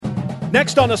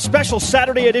Next on a special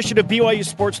Saturday edition of BYU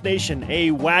Sports Nation,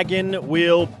 a wagon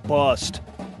wheel bust.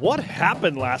 What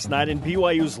happened last night in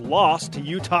BYU's loss to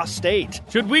Utah State?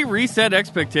 Should we reset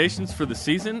expectations for the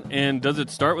season, and does it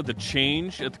start with a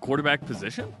change at the quarterback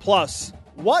position? Plus,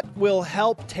 what will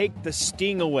help take the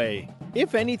sting away,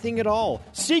 if anything at all?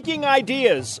 Seeking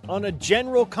ideas on a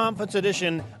general conference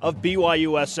edition of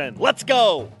BYUSN. Let's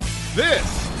go! This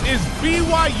is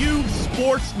BYU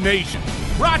Sports Nation,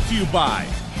 brought to you by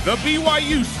The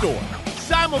BYU Store,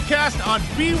 simulcast on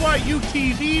BYU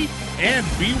TV and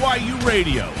BYU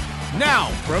Radio. Now,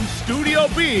 from Studio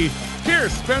B,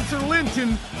 here's Spencer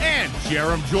Linton and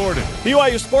Jerem Jordan.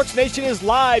 BYU Sports Nation is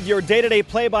live, your day-to-day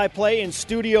play-by-play in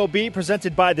Studio B,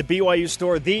 presented by the BYU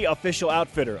Store, the official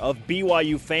outfitter of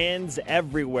BYU fans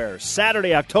everywhere.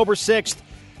 Saturday, October 6th,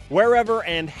 wherever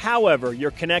and however you're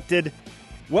connected.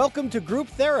 Welcome to group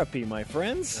therapy, my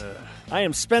friends. I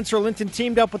am Spencer Linton,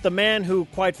 teamed up with the man who,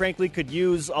 quite frankly, could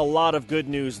use a lot of good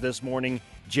news this morning,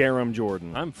 Jerem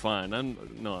Jordan. I'm fine.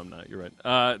 No, I'm not. You're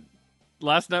right.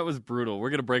 Last night was brutal. We're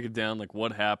going to break it down, like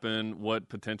what happened, what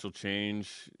potential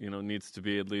change, needs to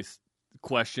be at least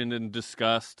questioned and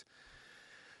discussed.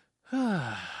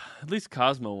 At least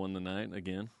Cosmo won the night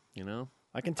again,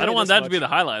 I can tell I don't you want this that much. to be the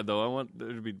highlight, though. I want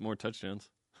there to be more touchdowns.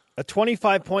 A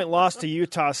 25-point loss to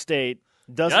Utah State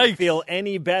doesn't Yikes. feel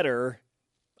any better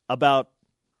about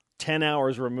 10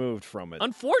 hours removed from it.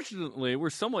 Unfortunately, we're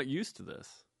somewhat used to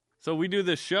this. So we do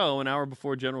this show an hour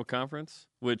before General Conference,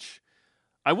 which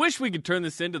I wish we could turn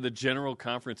this into the General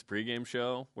Conference pregame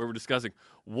show where we're discussing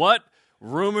what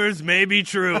rumors may be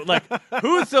true. Like,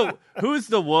 who's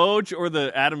the Woj or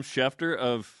the Adam Schefter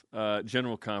of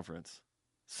General Conference?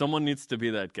 Someone needs to be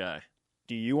that guy.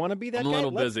 Do you want to be that I'm guy? a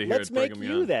little busy here Let's at make Brigham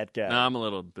you Young. that guy. No, I'm a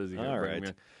little busy here All at Brigham right.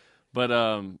 Young. But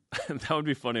that would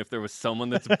be funny if there was someone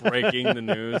that's breaking the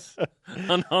news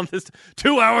on this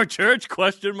 2-hour church, ?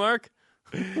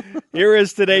 Here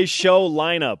is today's show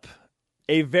lineup.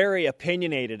 A very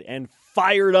opinionated and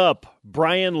fired up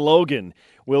Brian Logan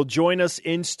will join us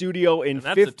in studio in And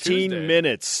that's a 15 Tuesday.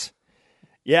 minutes.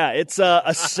 Yeah, it's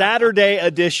a Saturday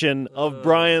edition of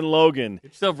Brian Logan.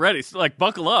 Get yourself ready. So,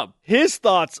 buckle up. His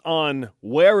thoughts on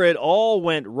where it all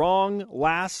went wrong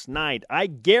last night. I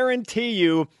guarantee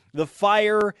you the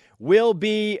fire will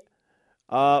be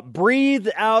breathed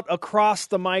out across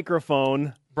the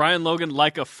microphone Brian Logan,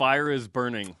 like a fire is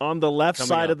burning. on the left Coming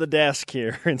side up. of the desk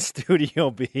here in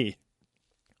Studio B.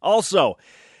 Also,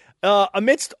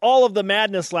 amidst all of the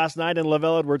madness last night in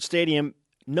LaVell Edwards Stadium,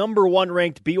 number 1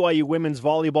 ranked BYU women's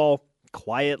volleyball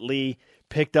quietly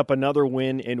picked up another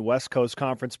win in West Coast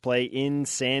Conference play in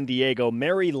San Diego.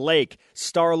 Mary Lake,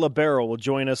 star libero, will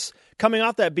join us coming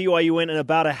off that BYU win in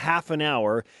about a half an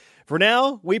hour. For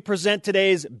now, we present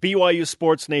today's BYU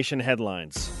Sports Nation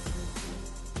headlines.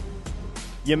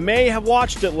 You may have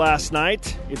watched it last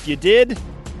night. If you did,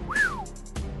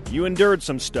 you endured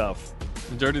some stuff.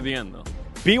 Dirty to the end, though.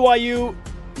 BYU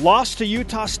lost to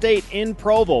Utah State in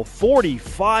Provo,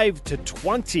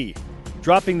 45-20,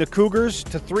 dropping the Cougars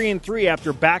to 3-3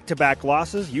 after back-to-back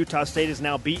losses. Utah State has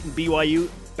now beaten BYU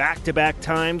back-to-back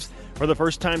times for the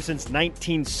first time since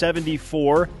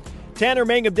 1974. Tanner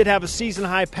Mangum did have a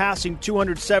season-high passing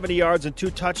 270 yards and 2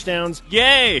 touchdowns,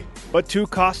 Yay! but 2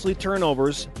 costly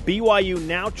turnovers. BYU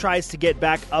now tries to get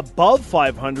back above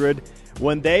 500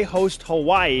 when they host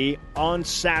Hawaii on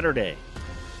Saturday.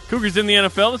 Cougars in the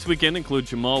NFL this weekend include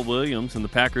Jamal Williams and the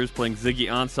Packers playing Ziggy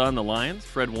Ansah and the Lions,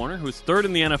 Fred Warner, who is third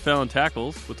in the NFL in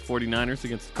tackles with the 49ers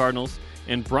against the Cardinals,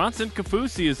 and Bronson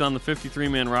Kafusi is on the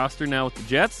 53-man roster now with the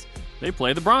Jets. They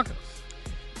play the Broncos.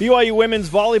 BYU women's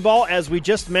volleyball, as we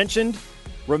just mentioned,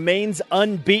 remains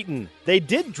unbeaten. They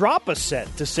did drop a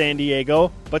set to San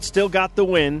Diego, but still got the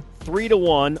win,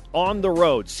 3-1 on the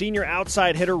road. Senior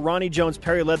outside hitter Ronnie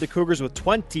Jones-Perry led the Cougars with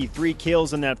 23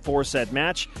 kills in that 4-set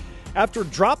match. After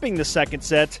dropping the second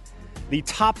set, the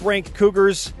top-ranked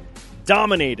Cougars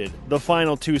dominated the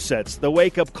final 2 sets. The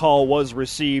wake-up call was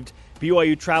received.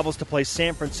 BYU travels to play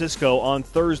San Francisco on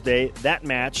Thursday. That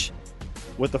match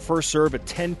with the first serve at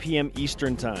 10 p.m.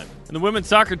 Eastern Time. And the women's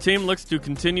soccer team looks to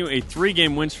continue a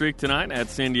 3-game win streak tonight at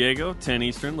San Diego, 10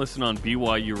 Eastern. Listen on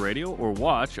BYU Radio or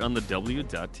watch on the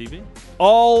W.TV.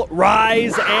 All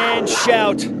rise and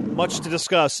shout. Much to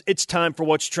discuss. It's time for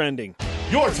What's Trending.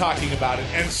 You're talking about it,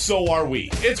 and so are we.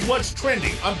 It's What's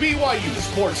Trending on BYU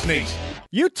Sports Nation.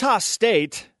 Utah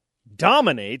State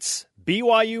dominates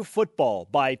BYU football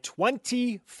by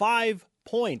 25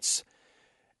 points.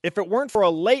 If it weren't for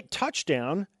a late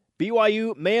touchdown,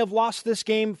 BYU may have lost this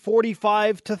game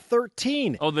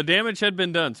 45-13. Oh, the damage had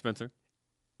been done, Spencer.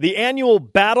 The annual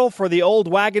battle for the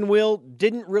old wagon wheel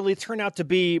didn't really turn out to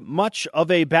be much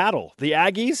of a battle. The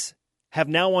Aggies have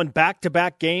now won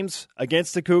back-to-back games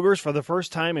against the Cougars for the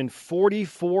first time in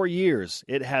 44 years.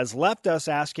 It has left us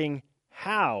asking,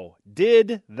 how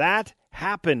did that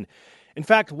happen? In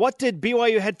fact, what did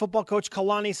BYU head football coach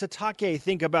Kalani Sitake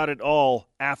think about it all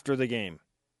after the game?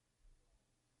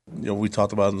 We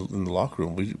talked about it in the locker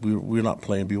room. We're not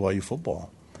playing BYU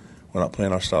football. We're not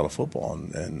playing our style of football,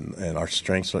 and our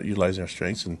strengths, not utilizing our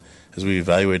strengths. And as we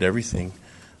evaluate everything,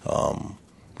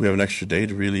 we have an extra day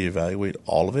to really evaluate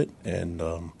all of it, and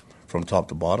from top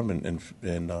to bottom,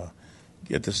 and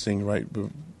get this thing right,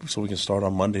 so we can start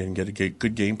on Monday and get a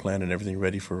good game plan and everything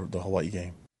ready for the Hawaii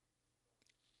game.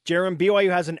 Jerem,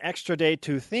 BYU has an extra day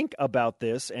to think about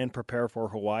this and prepare for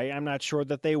Hawaii. I'm not sure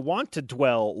that they want to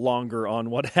dwell longer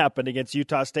on what happened against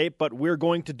Utah State, but we're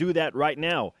going to do that right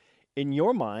now. In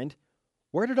your mind,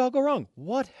 where did it all go wrong?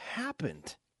 What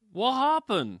happened? What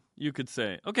happened, you could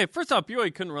say? Okay, first off,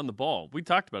 BYU couldn't run the ball. We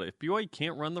talked about it. If BYU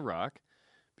can't run the rock,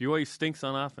 BYU stinks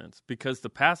on offense because the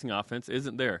passing offense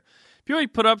isn't there.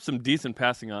 BYU put up some decent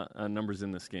passing numbers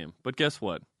in this game, but guess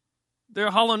what? They're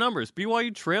hollow numbers.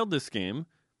 BYU trailed this game,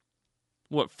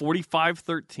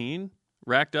 45-13?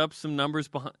 Racked up some numbers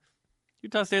behind.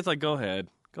 Utah State's like, go ahead.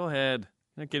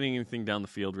 Not getting anything down the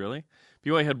field, really.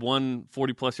 BYU had one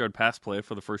 40-plus yard pass play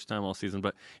for the first time all season,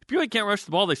 but if BYU can't rush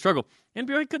the ball, they struggle. And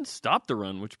BYU couldn't stop the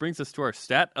run, which brings us to our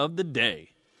stat of the day.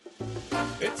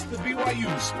 It's the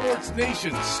BYU Sports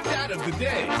Nation stat of the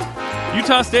day.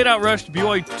 Utah State outrushed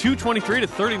BYU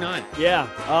 223-39.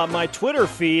 Yeah, my Twitter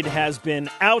feed has been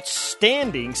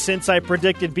outstanding since I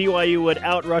predicted BYU would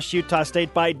outrush Utah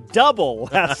State by double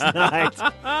last night.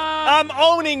 I'm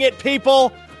owning it,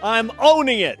 people. I'm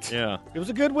owning it. Yeah. It was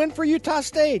a good win for Utah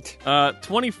State.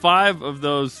 25 of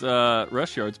those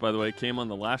rush yards, by the way, came on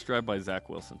the last drive by Zach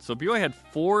Wilson. So BYU had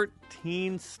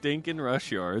 14 stinking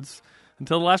rush yards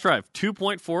until the last drive.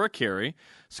 2.4 a carry.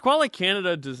 Squally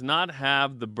Canada does not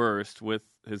have the burst with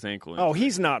his ankle injury. Oh,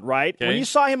 he's not right. Okay. When you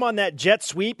saw him on that jet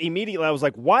sweep, immediately I was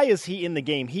like, why is he in the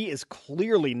game? He is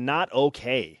clearly not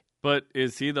okay. But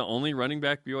is he the only running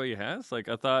back BYU has? Like,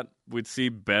 I thought we'd see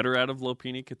better out of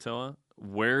Lopini Katoa.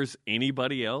 Where's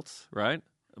anybody else, right?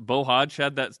 Bo Hodge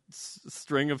had that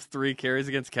string of 3 carries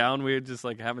against Cal, and we just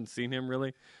haven't seen him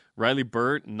really. Riley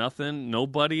Burt, nothing.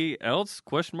 Nobody else?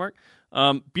 Question mark.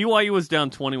 BYU was down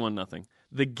 21-0.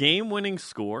 The game-winning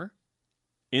score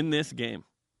in this game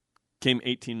came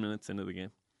 18 minutes into the game,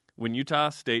 when Utah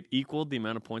State equaled the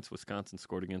amount of points Wisconsin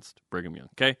scored against Brigham Young.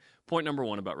 Okay, point number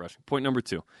 1 about rushing. Point number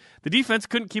 2, the defense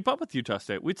couldn't keep up with Utah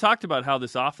State. We talked about how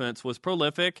this offense was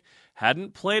prolific,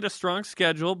 hadn't played a strong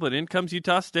schedule, but in comes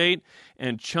Utah State,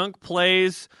 and chunk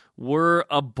plays were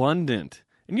abundant.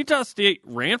 And Utah State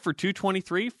ran for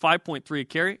 223, 5.3 a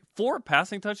carry, 4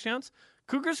 passing touchdowns.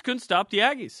 Cougars couldn't stop the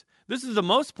Aggies. This is the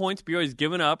most points BYU's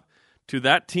given up to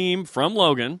that team from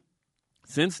Logan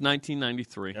since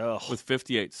 1993 with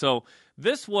 58. So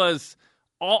this was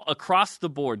all across the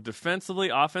board. Defensively,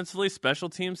 offensively, special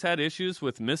teams had issues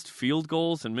with missed field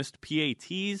goals and missed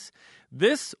PATs.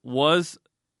 This was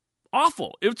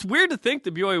awful. It's weird to think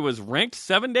that BYU was ranked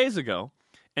 7 days ago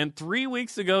and 3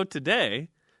 weeks ago today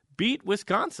beat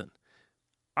Wisconsin.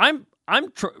 I'm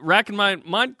racking my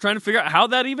mind trying to figure out how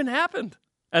that even happened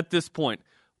at this point.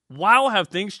 Wow, have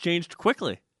things changed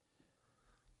quickly.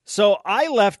 So I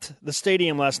left the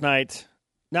stadium last night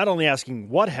not only asking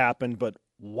what happened, but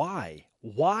why?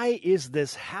 Why is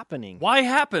this happening? Why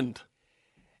happened?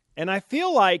 And I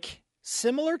feel like,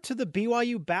 similar to the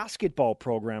BYU basketball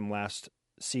program last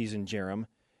season, Jerem,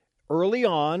 early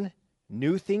on,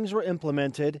 new things were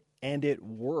implemented, and it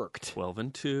worked.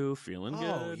 12-2, feeling good.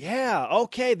 Oh, yeah.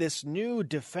 Okay, this new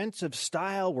defensive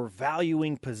style, we're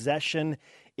valuing possession.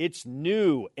 It's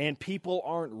new, and people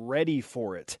aren't ready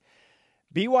for it.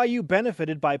 BYU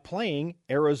benefited by playing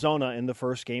Arizona in the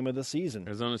first game of the season.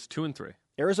 Arizona's 2-3.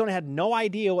 Arizona had no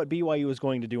idea what BYU was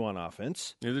going to do on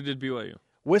offense. Neither did BYU.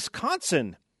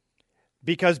 Wisconsin,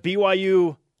 because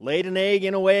BYU laid an egg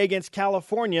in a way against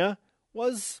California,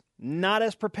 was not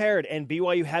as prepared, and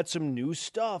BYU had some new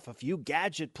stuff, a few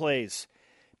gadget plays.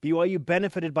 BYU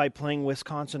benefited by playing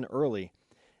Wisconsin early.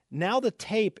 Now the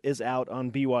tape is out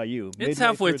on BYU. It's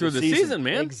halfway through the season,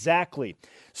 man. Exactly.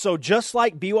 So just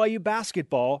like BYU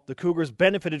basketball, the Cougars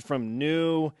benefited from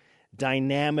new,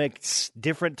 dynamic,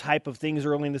 different type of things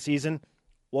early in the season.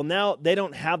 Well, now they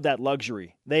don't have that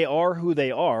luxury. They are who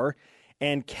they are,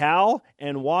 and Cal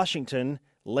and Washington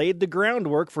laid the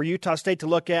groundwork for Utah State to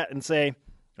look at and say,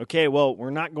 okay, well, we're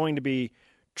not going to be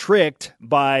tricked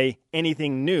by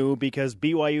anything new because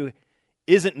BYU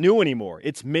isn't new anymore.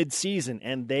 It's mid-season,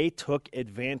 and they took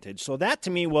advantage. So that, to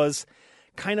me, was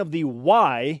kind of the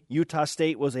why Utah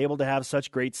State was able to have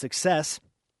such great success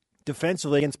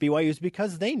defensively against BYU is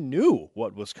because they knew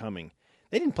what was coming.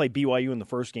 They didn't play BYU in the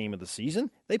first game of the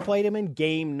season. They played them in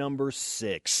game number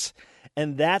 6.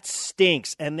 And that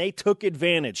stinks, and they took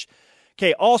advantage.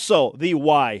 Okay, also, the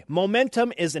why.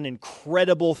 Momentum is an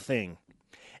incredible thing.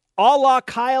 A la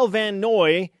Kyle Van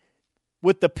Noy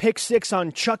with the pick 6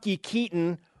 on Chucky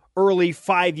Keaton early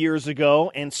 5 years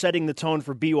ago and setting the tone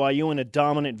for BYU in a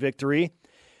dominant victory.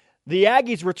 The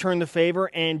Aggies return the favor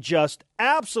and just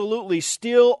absolutely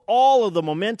steal all of the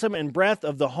momentum and breath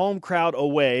of the home crowd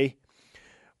away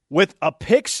with a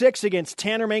pick 6 against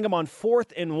Tanner Mangum on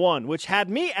 4th and 1, which had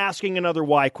me asking another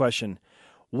why question.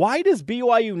 Why does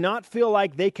BYU not feel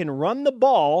like they can run the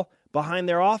ball behind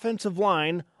their offensive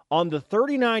line on the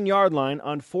 39-yard line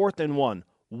on 4th and 1?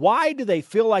 Why do they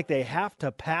feel like they have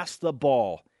to pass the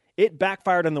ball? It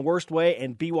backfired in the worst way,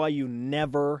 and BYU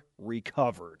never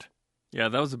recovered. Yeah,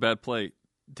 that was a bad play.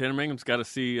 Tanner Mangum's got to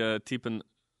see Tipa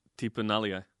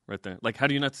Naliai right there. Like, how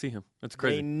do you not see him? That's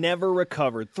crazy. They never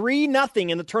recovered. 3-0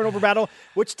 in the turnover battle,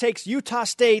 which takes Utah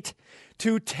State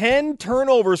to 10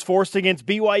 turnovers forced against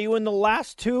BYU in the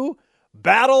last 2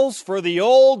 battles for the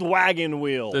old wagon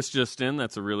wheel. This just in,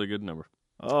 that's a really good number.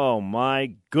 Oh,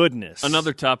 my goodness.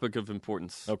 Another topic of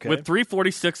importance. Okay. With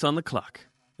 3:46 on the clock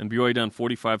and BYU down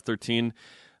 45-13,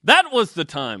 that was the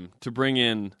time to bring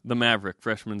in the Maverick,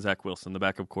 freshman Zach Wilson, the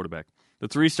backup quarterback. The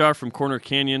 3-star from Corner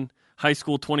Canyon High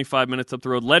School, 25 minutes up the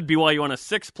road, led BYU on a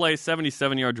 6-play,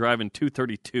 77-yard drive in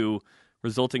 2:32,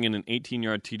 resulting in an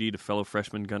 18-yard TD to fellow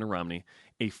freshman Gunnar Romney,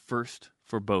 a first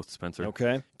for both, Spencer.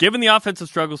 Okay. Given the offensive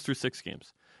struggles through 6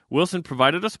 games, Wilson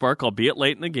provided a spark, albeit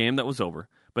late in the game that was over.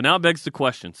 But now it begs the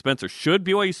question, Spencer, should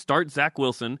BYU start Zach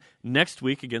Wilson next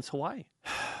week against Hawaii?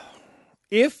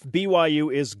 If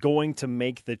BYU is going to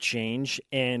make the change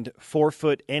and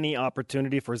forfeit any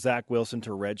opportunity for Zach Wilson to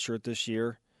redshirt this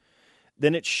year,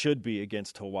 then it should be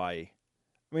against Hawaii.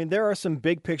 I mean, there are some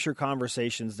big picture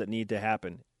conversations that need to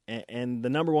happen. And the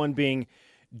number one being,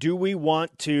 do we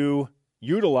want to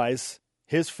utilize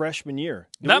his freshman year?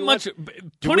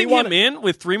 Putting him in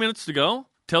with 3 minutes to go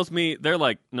tells me they're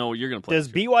like, no, you're going to play. Does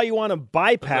BYU want to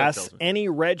bypass any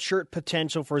redshirt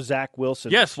potential for Zach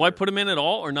Wilson? Yes, why put him in at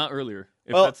all or not earlier?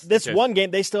 Well, this one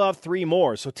game, they still have 3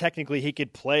 more, so technically he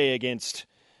could play against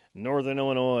Northern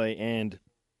Illinois and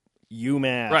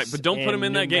UMass. Right, but don't put him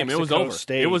in that game. It was over.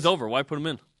 State. It was over. Why put him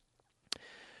in?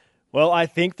 Well, I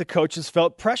think the coaches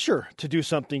felt pressure to do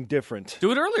something different.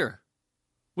 Do it earlier.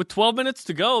 With 12 minutes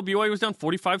to go, BYU was down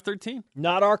 45-13.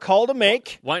 Not our call to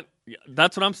make. Why?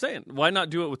 That's what I'm saying. Why not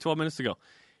do it with 12 minutes to go?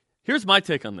 Here's my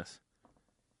take on this.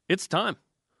 It's time.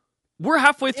 We're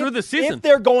halfway through the season. If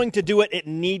they're going to do it, it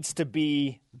needs to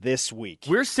be this week.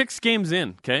 We're 6 games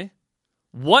in, okay?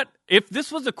 What if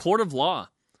this was a court of law?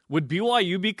 Would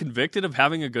BYU be convicted of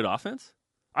having a good offense?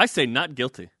 I say not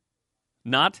guilty.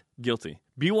 Not guilty.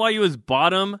 BYU is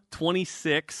bottom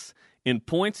 26 in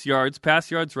points, yards,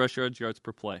 pass yards, rush yards, yards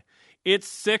per play. It's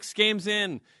 6 games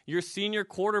in. Your senior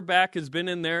quarterback has been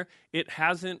in there. It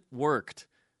hasn't worked.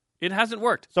 It hasn't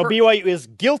worked. So BYU is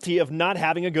guilty of not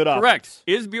having a good offense. Correct.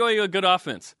 Is BYU a good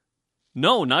offense?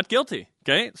 No, not guilty.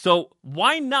 Okay? So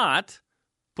why not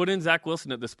put in Zach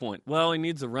Wilson at this point? Well, he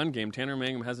needs a run game. Tanner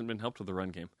Mangum hasn't been helped with the run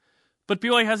game. But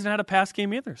BYU hasn't had a pass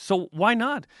game either. So why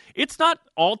not? It's not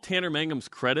all Tanner Mangum's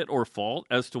credit or fault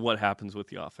as to what happens with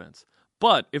the offense.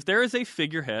 But if there is a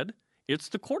figurehead, it's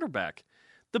the quarterback.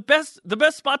 The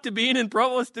best spot to be in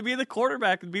Provo is to be the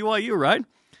quarterback at BYU, right?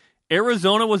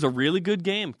 Arizona was a really good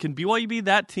game. Can BYU be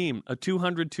that team, a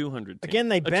 200-200 team? Again,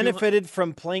 they benefited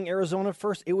from playing Arizona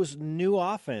first. It was new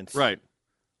offense. Right.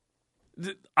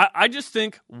 I just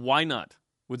think, why not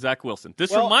with Zach Wilson?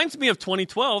 This reminds me of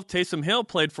 2012. Taysom Hill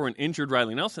played for an injured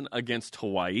Riley Nelson against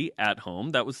Hawaii at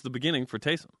home. That was the beginning for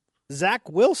Taysom. Zach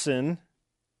Wilson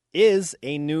is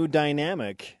a new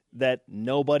dynamic that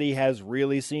nobody has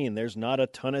really seen. There's not a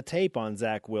ton of tape on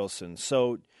Zach Wilson.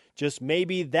 So just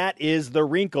maybe that is the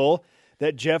wrinkle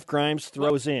that Jeff Grimes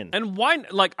throws in. And why?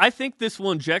 I think this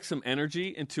will inject some energy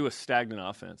into a stagnant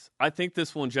offense. I think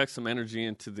this will inject some energy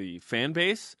into the fan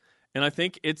base. And I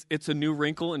think it's a new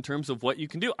wrinkle in terms of what you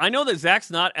can do. I know that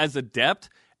Zach's not as adept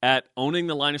at owning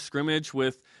the line of scrimmage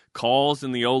with calls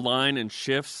in the O-line and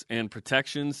shifts and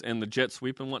protections and the jet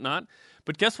sweep and whatnot.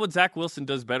 But guess what Zach Wilson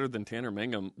does better than Tanner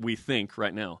Mangum, we think,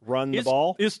 right now? Run the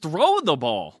ball? Is throw the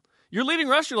ball. Your leading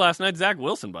rusher last night, Zach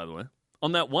Wilson, by the way.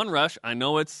 On that one rush, I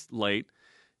know it's late.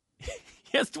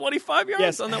 He has 25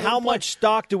 yards on that one play. How much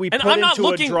stock do we put into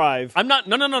a drive?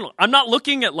 No. I'm not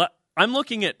looking at I'm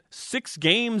looking at 6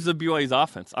 games of BYU's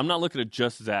offense. I'm not looking at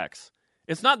just Zach's.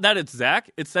 It's not that it's Zach.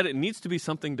 It's that it needs to be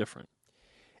something different.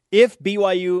 If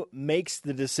BYU makes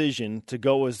the decision to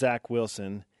go with Zach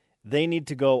Wilson, they need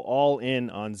to go all in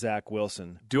on Zach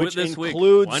Wilson. Do which it this week.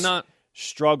 includes Why not?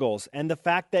 struggles. And the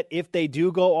fact that if they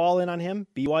do go all in on him,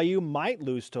 BYU might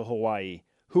lose to Hawaii,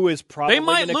 who is probably They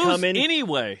might going to lose come in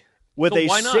anyway. with So a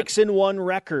why not? 6-1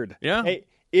 record. Yeah. Hey,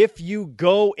 if you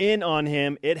go in on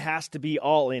him, it has to be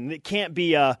all in. It can't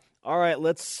be all right,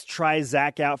 let's try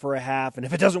Zach out for a half, and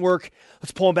if it doesn't work,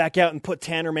 let's pull him back out and put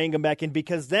Tanner Mangum back in,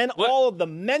 because then all of the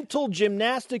mental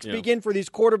gymnastics begin for these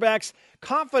quarterbacks.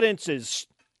 Confidence is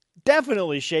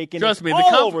definitely shaken. Trust me,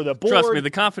 all over the board. Trust me,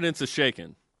 the confidence is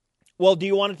shaken. Well, do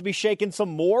you want it to be shaken some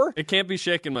more? It can't be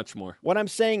shaken much more. What I'm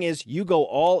saying is you go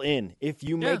all in. If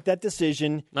you make that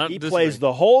decision, Not he disagree. plays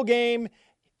the whole game.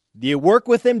 You work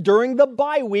with him during the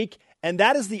bye week, and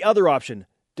that is the other option.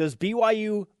 Does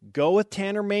BYU go with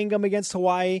Tanner Mangum against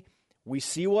Hawaii? We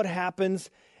see what happens.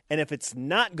 And if it's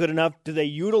not good enough, do they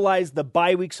utilize the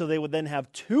bye week so they would then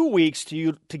have 2 weeks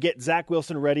to get Zach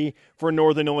Wilson ready for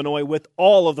Northern Illinois with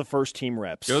all of the first-team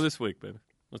reps? Go this week, baby.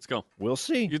 Let's go. We'll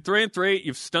see. You're 3-3.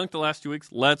 You've stunk the last 2 weeks.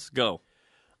 Let's go.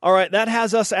 All right, that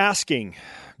has us asking,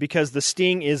 because the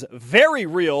sting is very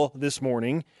real this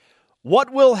morning,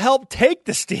 what will help take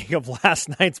the sting of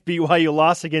last night's BYU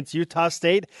loss against Utah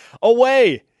State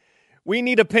away? We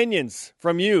need opinions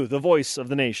from you, the voice of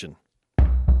the nation.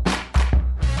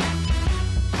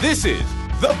 This is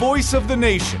the voice of the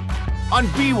nation on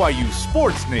BYU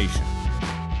Sports Nation.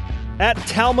 At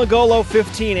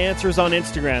Talmagolo15 answers on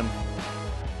Instagram,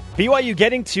 BYU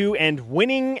getting to and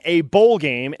winning a bowl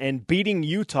game and beating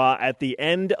Utah at the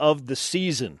end of the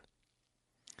season.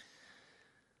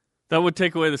 That would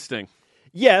take away the sting.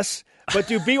 Yes, but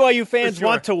do BYU fans sure.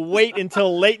 want to wait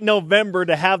until late November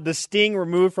to have the sting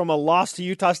removed from a loss to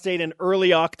Utah State in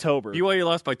early October? BYU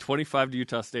lost by 25 to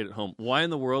Utah State at home. Why in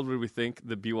the world would we think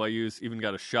that BYU's even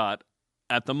got a shot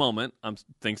at the moment?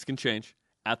 Things can change.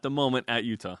 At the moment at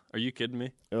Utah. Are you kidding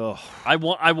me? Ugh. I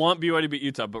want BYU to beat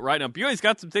Utah, but right now BYU's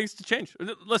got some things to change.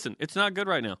 Listen, it's not good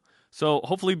right now. So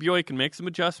hopefully BYU can make some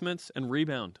adjustments and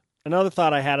rebound. Another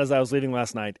thought I had as I was leaving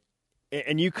last night,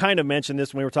 and you kind of mentioned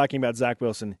this when we were talking about Zach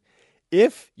Wilson.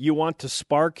 If you want to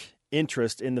spark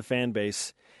interest in the fan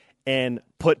base and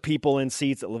put people in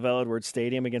seats at LaVell Edwards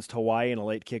Stadium against Hawaii in a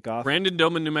late kickoff, Brandon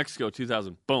Doman, New Mexico,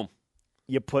 2000. Boom.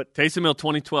 you put Taysom Hill,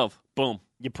 2012. Boom.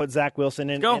 you put Zach Wilson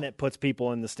in, Go. and it puts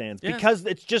people in the stands. Yeah. Because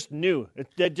it's just new.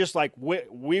 They're just like,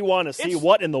 we want to see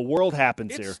what in the world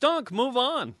happens It here. stunk. Move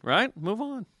on, right? Move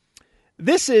on.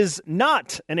 This is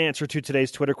not an answer to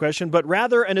today's Twitter question, but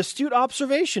rather an astute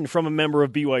observation from a member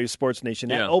of BYU Sports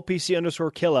Nation at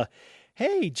OPC_Killa.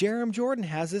 Hey, Jerem Jordan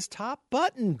has his top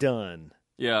button done.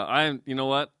 Yeah, you know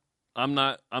what? I'm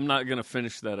not going to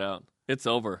finish that out. It's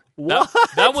over. What?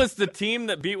 That was the team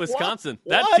that beat Wisconsin.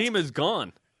 That What? team is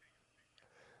gone.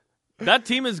 That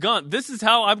team is gone. This is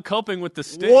how I'm coping with the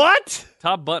sting. What?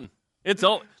 Top button. It's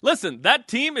over. Listen, that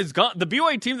team is gone. The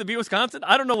BYU team that beat Wisconsin,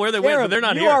 I don't know where they went, but they're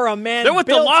not you here. are a man They're with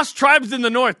built- the lost tribes in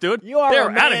the north, dude. You are They're a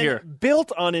out man of here.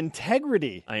 built on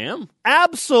integrity. I am?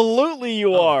 Absolutely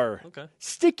you are. okay.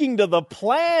 Sticking to the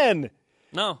plan.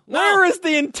 No. Where is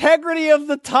the integrity of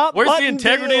the top Where's button the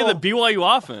integrity deal? of the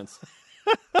BYU offense?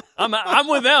 I'm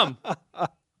with them.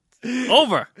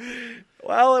 Over.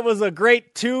 Well, it was a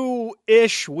great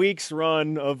 2-ish weeks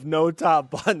run of no top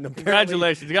button. Apparently,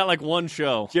 Congratulations. You got like one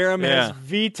show. Jeremy has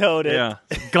vetoed it. Yeah.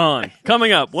 Gone.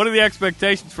 Coming up, what are the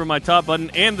expectations for my top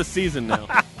button and the season now?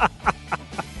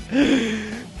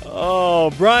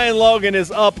 Oh, Brian Logan is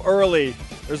up early.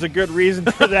 There's a good reason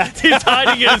for that. He's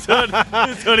hiding his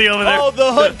hoodie over there. Oh,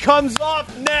 the hood comes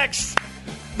off next.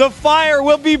 The fire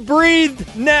will be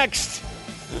breathed next.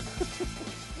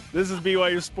 This is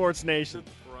BYU Sports Nation.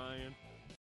 Brian.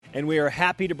 And we are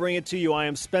happy to bring it to you. I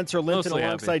am Spencer Linton Mostly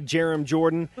alongside Jerem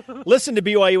Jordan. Listen to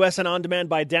BYUSN On Demand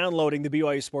by downloading the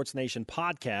BYU Sports Nation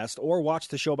podcast or watch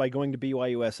the show by going to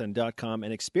BYUSN.com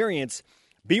and experience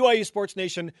BYU Sports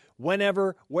Nation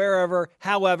whenever, wherever,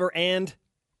 however, and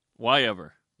Why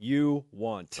ever? you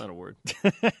want. Not a word.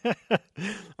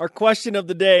 Our question of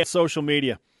the day, social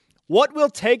media. What will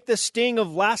take the sting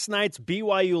of last night's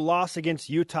BYU loss against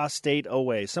Utah State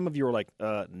away? Some of you are like,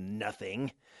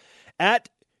 nothing. At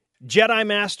Jedi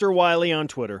Master Wiley on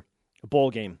Twitter, a bowl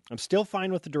game. I'm still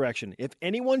fine with the direction. If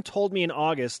anyone told me in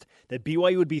August that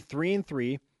BYU would be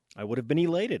 3-3, I would have been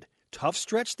elated. Tough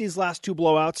stretch these last two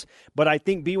blowouts, but I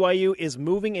think BYU is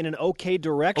moving in an okay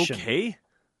direction. Okay.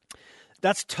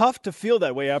 That's tough to feel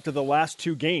that way after the last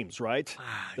two games, right?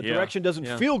 The Yeah, direction doesn't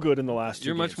feel good in the last two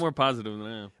You're games. much more positive than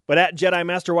I am. But at Jedi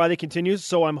Master Wiley continues,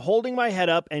 so I'm holding my head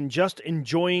up and just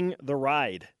enjoying the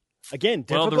ride. Again,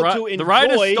 difficult to enjoy. The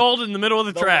ride is stalled in the middle of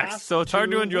the the tracks, last so it's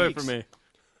hard to 2 enjoy weeks. for me.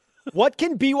 What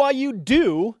can BYU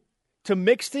do to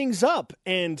mix things up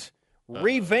and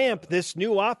revamp this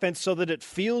new offense so that it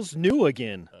feels new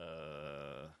again.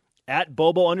 At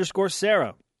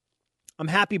Bobo_Sarah. I'm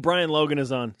happy Brian Logan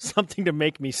is on. Something to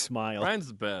make me smile. Brian's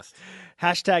the best.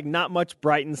 Hashtag not much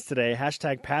Brightons today.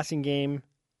 Hashtag passing game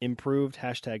improved.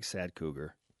 Hashtag sad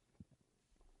cougar.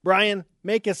 Brian,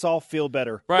 make us all feel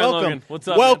better. Brian Welcome. Logan, what's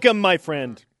up? Welcome, my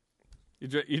friend.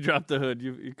 You dropped the hood.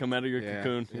 You come out of your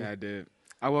cocoon. Yeah, I did.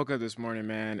 I woke up this morning,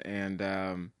 man,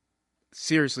 and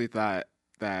seriously thought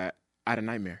that I had a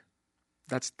nightmare.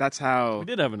 That's how. We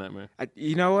did have a nightmare.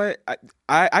 You know what?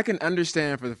 I can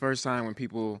understand for the first time when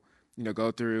people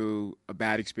go through a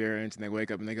bad experience and they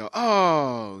wake up and they go,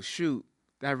 "Oh shoot,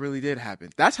 that really did happen."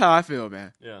 That's how I feel,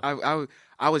 man. Yeah.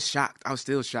 I was shocked. I was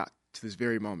still shocked to this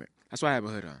very moment. That's why I have a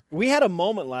hood on. We had a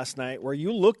moment last night where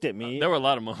you looked at me. There were a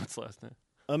lot of moments last night.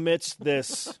 Amidst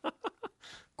this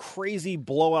crazy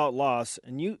blowout loss,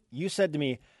 and you said to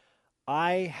me,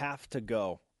 I have to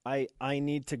go. I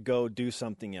need to go do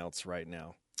something else right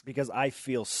now because I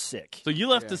feel sick. So you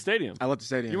left the stadium. I left the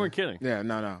stadium. You weren't kidding. Yeah,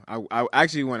 no. I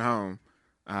actually went home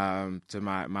to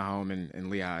my home in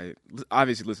Lehigh. I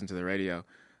obviously listened to the radio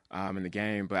in the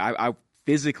game, but I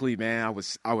physically, man,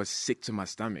 I was sick to my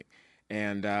stomach.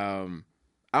 And I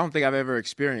don't think I've ever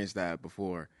experienced that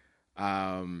before.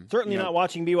 Certainly not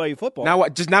watching BYU football.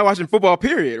 Just not watching football,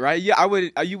 period, right? Yeah, I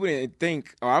wouldn't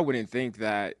think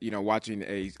that, watching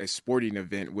a sporting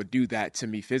event would do that to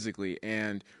me physically.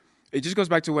 And it just goes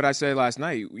back to what I said last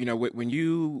night. When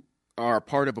you are a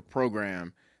part of a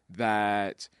program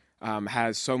that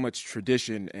has so much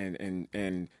tradition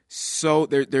and so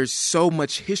there's so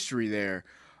much history there,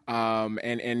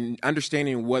 and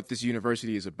understanding what this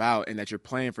university is about and that you're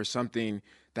playing for something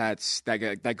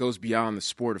that goes beyond the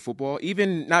sport of football,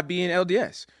 even not being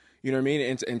LDS, you know what I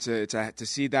mean? And to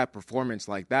see that performance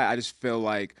like that, I just feel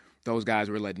like those guys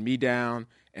were letting me down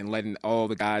and letting all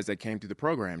the guys that came through the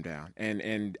program down.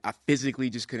 And I physically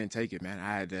just couldn't take it, man.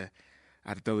 I had to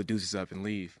throw the deuces up and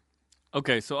leave.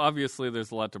 Okay, so obviously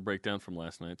there's a lot to break down from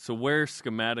last night. So where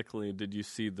schematically did you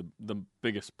see the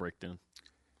biggest breakdown?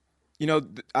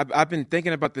 I've been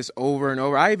thinking about this over and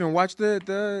over. I even watched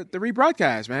the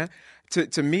rebroadcast, man.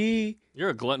 To me, you're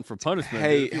a glutton for punishment.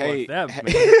 Hey, that,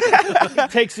 he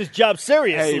takes his job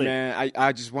seriously. Hey, man,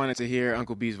 I just wanted to hear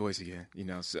Uncle B's voice again,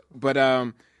 So,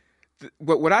 but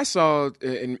what I saw,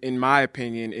 in my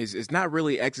opinion, is not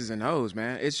really X's and O's,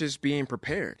 man. It's just being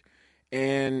prepared.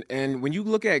 And when you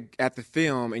look at the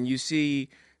film and you see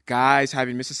guys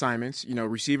having missed assignments,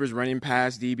 receivers running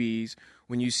past DBs,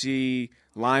 when you see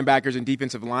linebackers and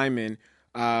defensive linemen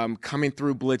coming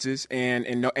through blitzes and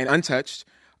untouched,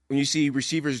 when you see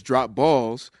receivers drop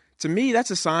balls, to me, that's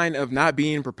a sign of not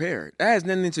being prepared. That has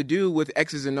nothing to do with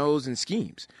X's and O's and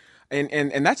schemes.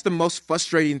 And that's the most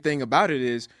frustrating thing about it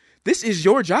is this is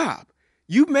your job.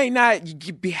 You may not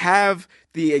have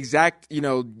the exact,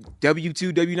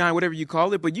 W-2, W-9, whatever you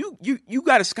call it, but you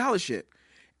got a scholarship.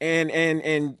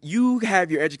 And you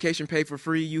have your education paid for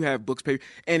free. You have books paid.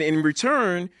 And in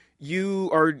return, you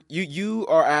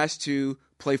are asked to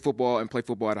play football and play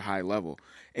football at a high level.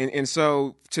 And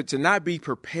so to not be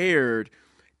prepared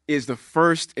is the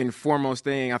first and foremost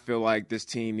thing I feel like this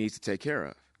team needs to take care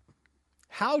of.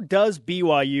 How does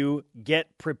BYU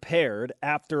get prepared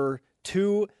after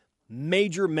two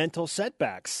major mental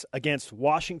setbacks against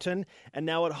Washington and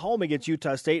now at home against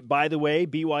Utah State? By the way,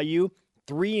 BYU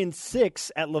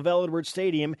 3-6 at LaVell Edwards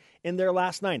Stadium in their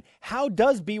last 9. How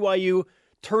does BYU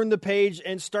turn the page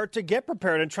and start to get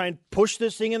prepared and try and push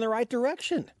this thing in the right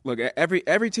direction? Look,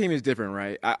 every team is different,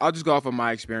 right? I'll just go off of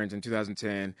my experience in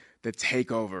 2010, the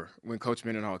takeover when Coach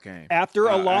Mendenhall came. After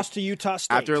a loss to Utah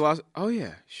State. After a loss. Oh,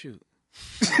 yeah. Shoot.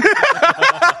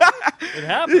 It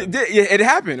happened. It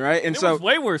happened, right? And it so was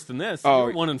way worse than this. Oh,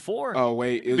 you were 1-4. Oh,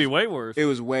 wait. It'd be way worse. It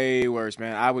was way worse,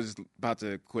 man. I was about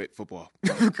to quit football.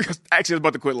 Actually, I was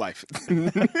about to quit life.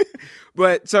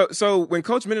 But so when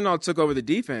Coach Mendenhall took over the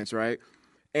defense, right?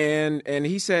 And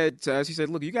he said to us,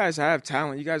 look, you guys have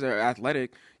talent. You guys are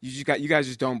athletic. You guys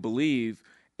just don't believe.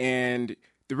 And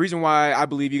the reason why I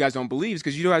believe you guys don't believe is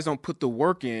because you guys don't put the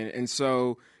work in. And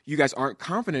so you guys aren't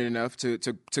confident enough to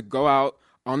go out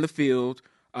on the field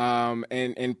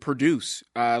and produce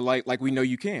like we know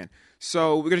you can.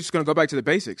 So we're just going to go back to the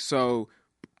basics. So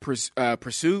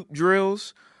pursuit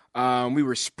drills. We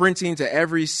were sprinting to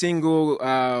every single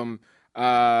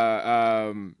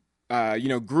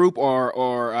group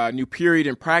or new period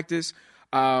in practice.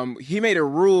 He made a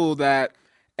rule that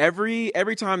every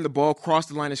time the ball crossed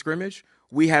the line of scrimmage,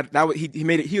 he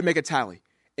would make a tally,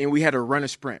 and we had to run a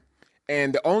sprint.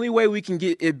 And the only way we can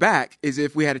get it back is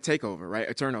if we had a takeover, right?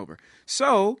 A turnover.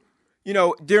 So,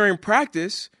 during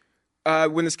practice,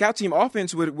 when the scout team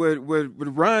offense would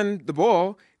run the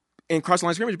ball and cross the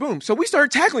line of scrimmage, boom. So we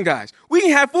started tackling guys. We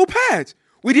didn't have full pads.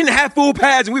 We didn't have full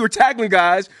pads, and we were tackling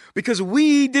guys because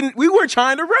we weren't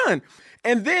trying to run.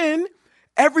 And then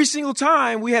every single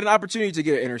time we had an opportunity to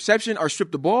get an interception or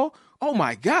strip the ball, oh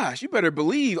my gosh, you better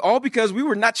believe, all because we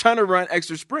were not trying to run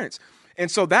extra sprints.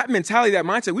 And so that mentality, that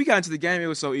mindset, we got into the game, it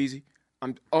was so easy.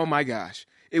 Oh my gosh.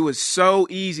 It was so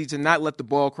easy to not let the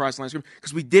ball cross the line of scrimmage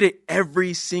because we did it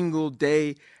every single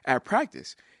day at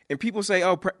practice. And people say,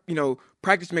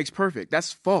 practice makes perfect.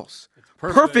 That's false.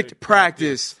 Perfect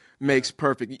practice makes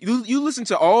perfect. You listen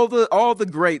to all the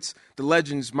greats, the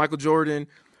legends, Michael Jordan,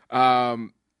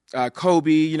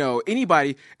 Kobe,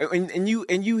 anybody, and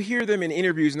you hear them in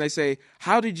interviews and they say,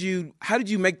 how did you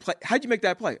make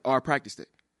that play? Oh, I practiced it.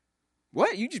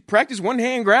 What? You just practice one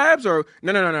hand grabs or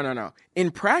no.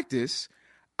 In practice,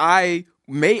 I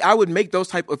would make those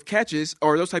type of catches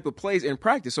or those type of plays in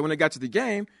practice. So when it got to the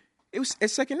game,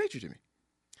 it's second nature to me.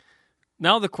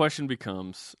 Now the question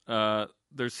becomes,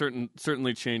 there's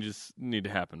certainly changes need to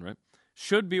happen, right?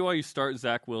 Should BYU start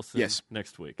Zach Wilson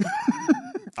next week?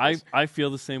 I feel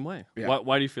the same way. Yeah.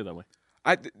 Why do you feel that way?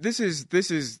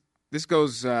 This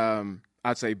goes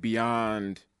I'd say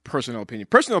beyond personal opinion.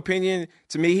 Personal opinion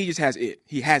to me, he just has it.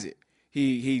 He has it.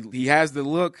 He has the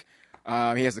look.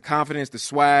 He has the confidence, the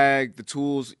swag, the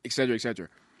tools, et cetera, et cetera.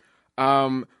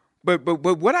 But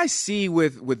what I see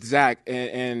with Zach,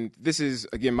 and this is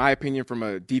again my opinion from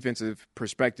a defensive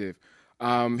perspective,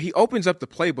 he opens up the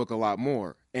playbook a lot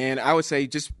more, and I would say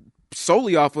just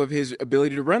solely off of his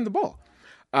ability to run the ball.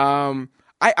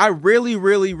 I really,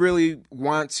 really, really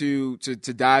want to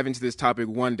dive into this topic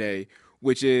one day,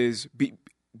 which is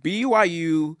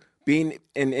BYU being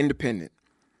an independent.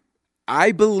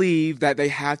 I believe that they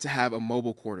have to have a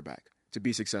mobile quarterback to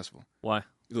be successful. Why?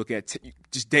 You look at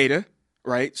just data,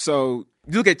 right? So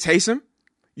you look at Taysom.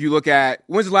 You look at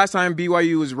when's the last time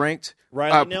BYU was ranked?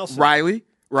 Riley Nelson. Riley,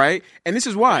 right? And this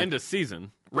is why. End of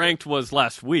season. Ranked was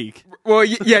last week. Well,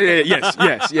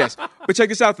 yes. But check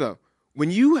this out, though.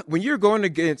 When you're going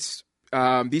against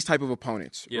these type of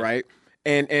opponents, right?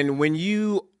 And when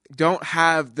you don't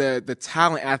have the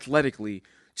talent athletically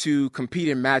to compete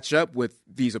and match up with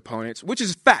these opponents, which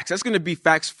is facts. That's going to be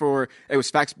facts it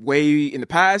was facts way in the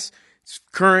past, it's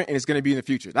current, and it's going to be in the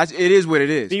future. It is what it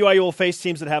is. BYU will face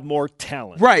teams that have more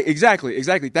talent. Right, exactly.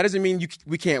 That doesn't mean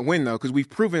we can't win, though, because we've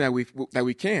proven that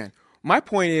we can. My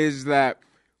point is that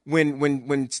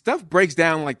when stuff breaks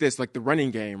down like this, like the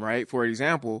running game, right, for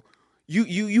example,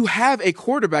 you have a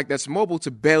quarterback that's mobile to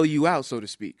bail you out, so to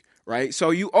speak, right? So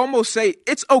you almost say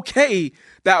it's okay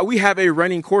that we have a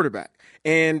running quarterback.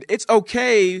 And it's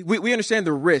okay. We understand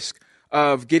the risk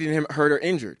of getting him hurt or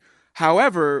injured.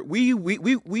 However, we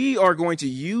are going to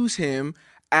use him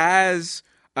as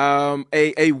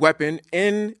a weapon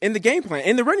in the game plan,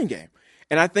 in the running game.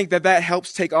 And I think that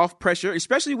helps take off pressure,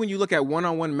 especially when you look at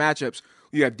one-on-one matchups.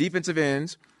 You have defensive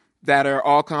ends that are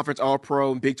all conference, all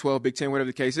pro, Big 12, Big 10, whatever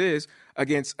the case is,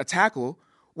 against a tackle.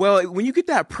 Well, when you get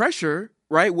that pressure,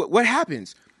 right, what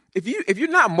happens? If you're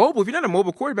not mobile, if you're not a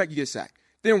mobile quarterback, you get sacked.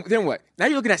 Then what? Now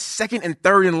you're looking at second and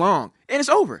third and long, and it's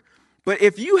over. But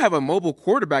if you have a mobile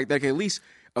quarterback that can at least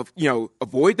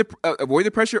avoid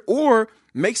the pressure or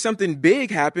make something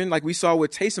big happen, like we saw with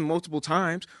Taysom multiple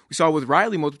times, we saw with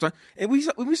Riley multiple times, and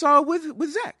we saw it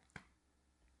with Zach.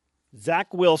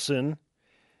 Zach Wilson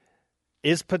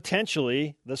is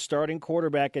potentially the starting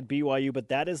quarterback at BYU, but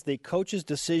that is the coach's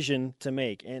decision to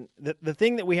make. And the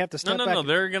thing that we have to step back... No,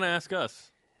 they're going to ask us.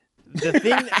 The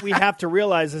thing that we have to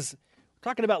realize is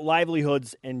talking about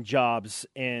livelihoods and jobs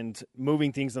and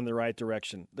moving things in the right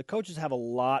direction. The coaches have a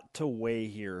lot to weigh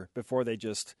here before they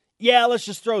just, let's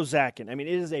just throw Zach in. I mean,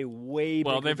 it is a way bigger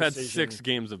Well, they've decision. had 6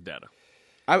 games of data.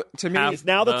 To me, is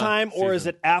now the time, or is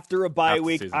it after a bye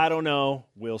week? I don't know.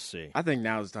 We'll see. I think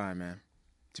now's the time, man.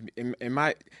 To me,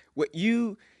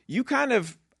 you kind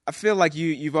of, I feel like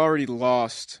you've already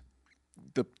lost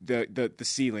the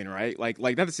ceiling, right? Like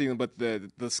not the ceiling, but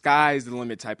the sky's the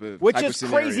limit type of which type is of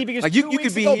scenario. Crazy because like 2 you weeks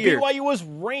could be ago here. BYU was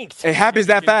ranked. It happens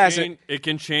that fast. It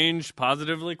can change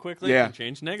positively quickly. Yeah, it can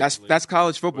change negatively. That's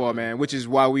college football, man. Which is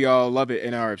why we all love it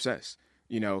and are obsessed.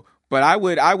 But I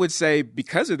would say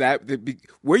because of that,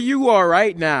 where you are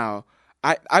right now,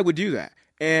 I would do that.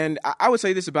 And I would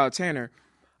say this about Tanner.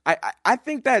 I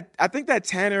think that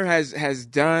Tanner has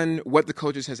done what the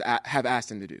coaches have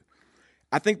asked him to do.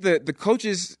 I think the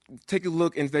coaches take a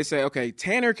look and they say, okay,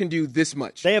 Tanner can do this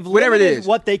much. They have whatever it limited is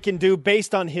what they can do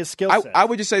based on his skill set. I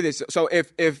would just say this. So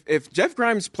if Jeff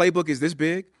Grimes' playbook is this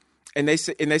big, and they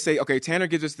say, okay, Tanner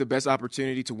gives us the best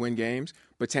opportunity to win games,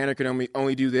 but Tanner can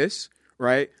only do this,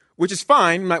 right? which is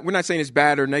fine. We're not saying it's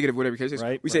bad or negative, whatever case it is.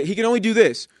 Right, We say he can only do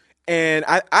this. And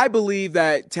I believe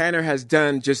that Tanner has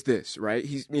done just this, right?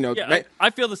 He's, I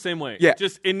feel the same way. Yeah.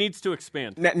 Just it needs to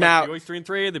expand. Now, BYU's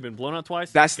 3-3. They've been blown out twice.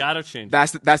 That's gotta change.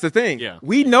 That's the thing. Yeah.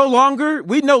 We no longer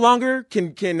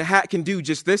can do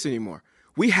just this anymore.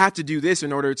 We have to do this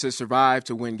in order to survive,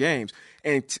 to win games.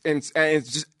 And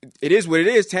it's just, it is what it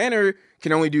is. Tanner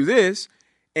can only do this.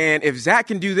 And if Zach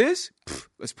can do this,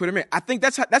 let's put him in. I think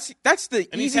that's the and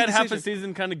easy he's had decision. half a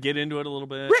season kind of get into it a little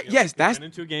bit. Right, yes, that's been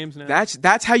in 2 games now.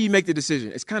 That's how you make the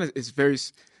decision.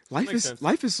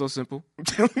 Life is so simple. I'm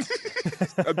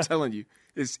telling you,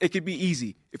 it could be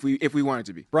easy if we want it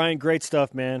to be. Brian, great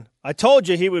stuff, man. I told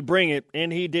you he would bring it,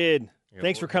 and he did.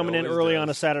 Thanks for coming in early on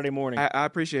a Saturday morning. I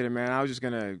appreciate it, man. I was just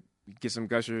gonna get some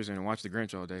gushers and watch the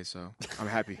Grinch all day, so I'm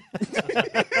happy.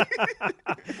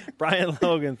 Brian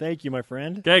Logan, thank you, my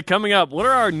friend. Okay, coming up, what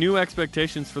are our new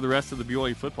expectations for the rest of the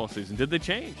BYU football season? Did they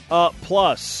change?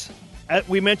 Plus,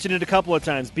 we mentioned it a couple of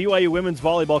times, BYU women's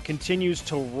volleyball continues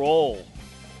to roll.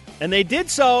 And they did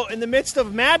so in the midst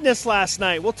of madness last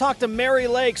night. We'll talk to Mary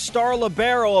Lake, star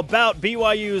libero, about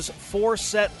BYU's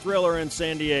 4-set thriller in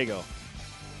San Diego.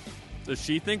 Does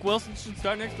she think Wilson should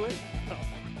start next week?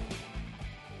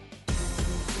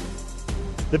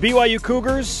 The BYU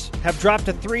Cougars have dropped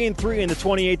to 3-3 in the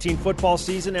 2018 football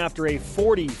season after a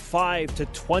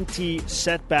 45-20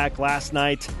 setback last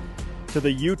night to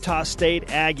the Utah State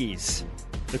Aggies.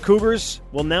 The Cougars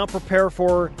will now prepare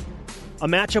for a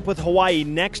matchup with Hawaii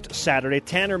next Saturday.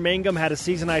 Tanner Mangum had a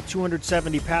season-high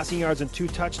 270 passing yards and 2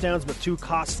 touchdowns, but 2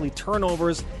 costly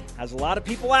turnovers. Has a lot of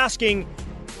people asking,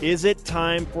 is it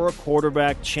time for a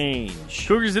quarterback change?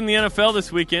 Cougars in the NFL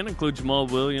this weekend include Jamal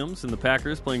Williams and the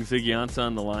Packers playing Ziggy Ansah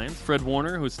on the Lions. Fred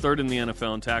Warner, who's 3rd in the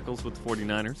NFL in tackles with the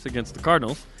 49ers against the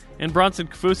Cardinals. And Bronson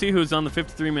Kafusi, who's on the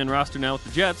 53-man roster now with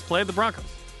the Jets, play the Broncos.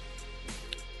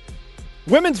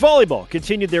 Women's volleyball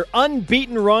continued their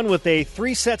unbeaten run with a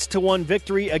 3-1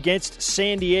 victory against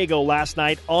San Diego last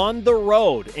night on the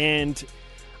road. And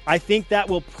I think that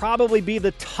will probably be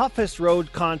the toughest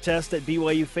road contest that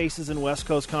BYU faces in West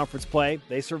Coast Conference play.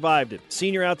 They survived it.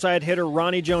 Senior outside hitter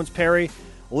Ronnie Jones-Perry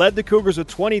led the Cougars with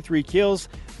 23 kills.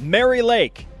 Mary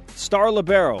Lake, star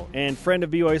libero and friend of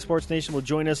BYU Sports Nation, will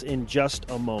join us in just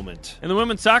a moment. And the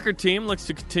women's soccer team looks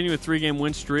to continue a 3-game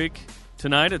win streak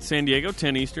tonight at San Diego,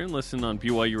 10 Eastern. Listen on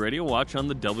BYU Radio. Watch on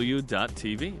the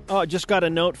W.TV. Oh, just got a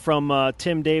note from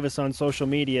Tim Davis on social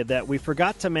media that we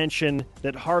forgot to mention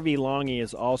that Harvey Longy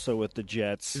is also with the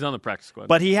Jets. He's on the practice squad.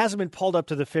 But he hasn't been pulled up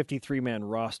to the 53-man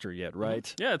roster yet,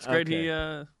 right? Yeah, it's great Okay. he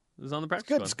is on the practice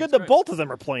squad. It's good that both of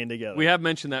them are playing together. We have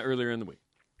mentioned that earlier in the week.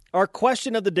 Our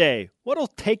question of the day, what will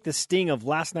take the sting of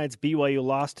last night's BYU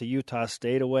loss to Utah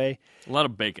State away? A lot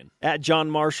of bacon. At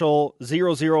John Marshall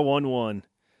 0011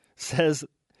 says,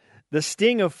 the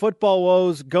sting of football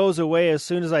woes goes away as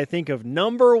soon as I think of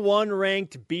number 1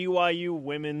 ranked BYU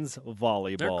women's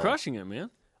volleyball. They're crushing it, man.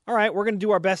 All right, we're going to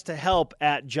do our best to help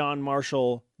at John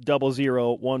Marshall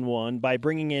 0011 by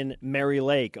bringing in Mary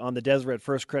Lake on the Deseret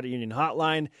First Credit Union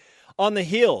hotline. On the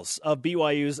heels of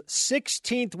BYU's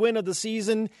 16th win of the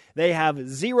season, they have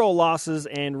 0 losses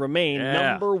and remain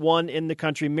number 1 in the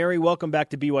country. Mary, welcome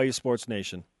back to BYU Sports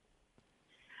Nation.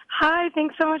 Hi,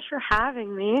 thanks so much for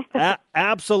having me.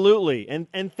 Absolutely.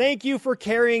 And thank you for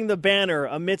carrying the banner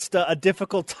amidst a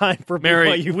difficult time for Mary,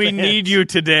 BYU we fans. need you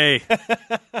today.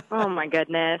 Oh, my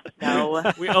goodness.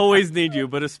 No. We always need you,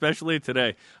 but especially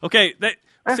today. Okay,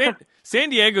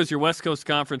 San Diego's your West Coast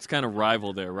Conference kind of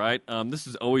rival there, right? This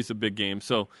is always a big game.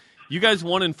 So you guys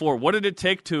 1-4. What did it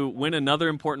take to win another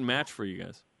important match for you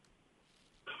guys?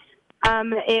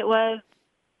 It was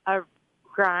a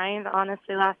grind,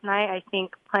 honestly, last night. I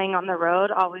think playing on the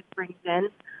road always brings in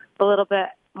a little bit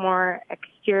more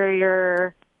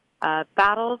exterior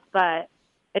battles, but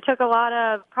it took a lot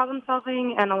of problem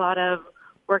solving and a lot of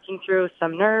working through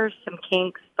some nerves, some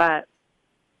kinks, but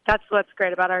that's what's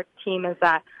great about our team is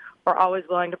that we're always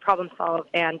willing to problem solve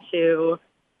and to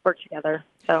work together.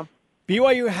 So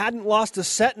BYU hadn't lost a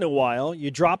set in a while.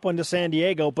 You drop one to San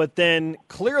Diego, but then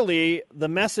clearly the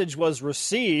message was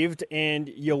received and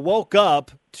you woke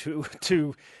up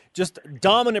to just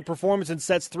dominant performance in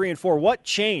sets 3 and 4. What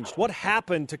changed? What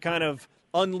happened to kind of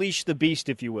unleash the beast,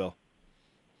 if you will?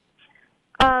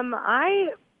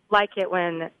 I like it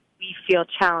when we feel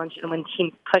challenged and when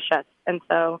teams push us. And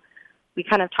so we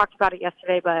kind of talked about it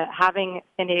yesterday, but having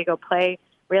San Diego play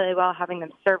really well, having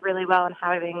them serve really well, and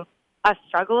having us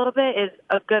struggle a little bit is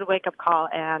a good wake-up call,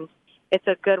 and it's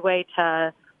a good way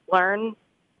to learn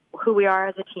who we are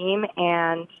as a team,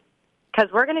 and because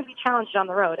we're going to be challenged on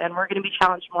the road, and we're going to be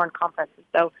challenged more in conferences,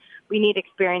 so we need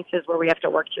experiences where we have to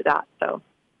work through that. So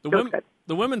The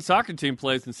The women's soccer team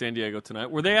plays in San Diego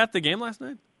tonight. Were they at the game last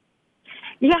night?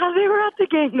 Yeah, they were at the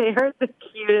game. They were the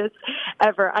cutest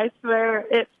ever. I swear,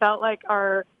 it felt like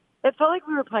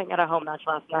we were playing at a home match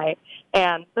last night.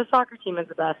 And the soccer team is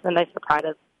the best, and they surprised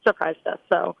us.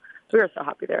 So we were so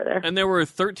happy they were there. And there were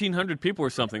 1,300 people or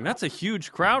something. That's a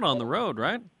huge crowd on the road,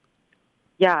 right?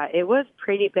 Yeah, it was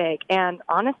pretty big. And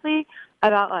honestly,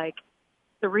 about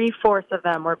 3/4 of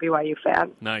them were BYU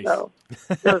fans. Nice. So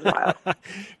it was wild.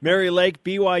 Mary Lake,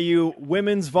 BYU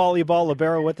women's volleyball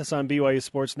libero with us on BYU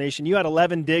Sports Nation. You had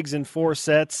 11 digs in 4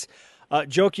 sets.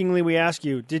 Jokingly, we ask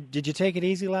you, did you take it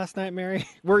easy last night, Mary?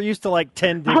 We're used to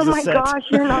 10 digs Oh a my set. gosh,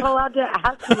 you're not allowed to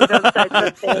ask me those types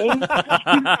of things.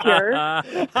 You jerk.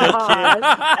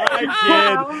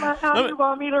 How do you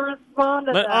want me to respond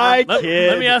to that?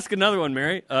 Let me ask another one,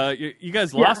 Mary. You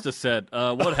guys lost a set.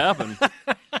 What happened?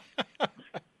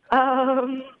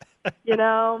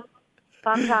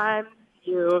 Sometimes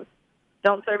you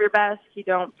don't serve your best, you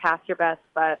don't pass your best,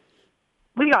 but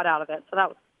we got out of it, so that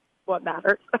was what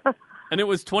mattered. And it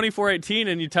was 24-18,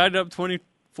 and you tied it up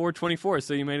 24-24,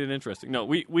 so you made it interesting. No,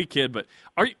 we kid, but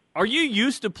are you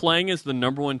used to playing as the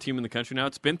number 1 team in the country now?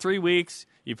 It's been 3 weeks.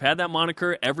 You've had that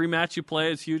moniker. Every match you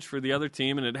play is huge for the other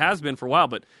team, and it has been for a while.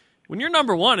 But when you're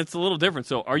number 1, it's a little different.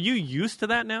 So are you used to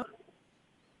that now?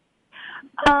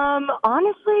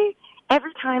 Honestly,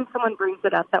 every time someone brings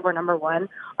it up that we're number 1,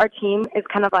 our team is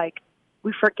kind of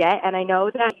we forget. And I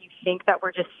know that you think that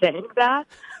we're just saying that,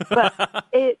 but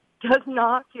it does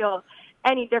not feel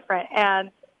any different.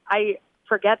 And I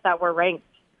forget that we're ranked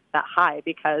that high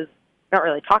because we don't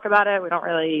really talk about it. We don't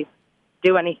really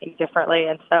do anything differently.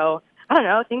 And so, I don't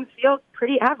know, things feel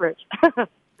pretty average.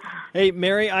 Hey,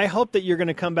 Mary, I hope that you're going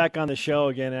to come back on the show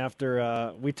again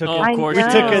after we took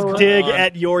a dig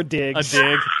at your digs. A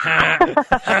dig.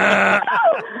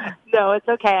 No, it's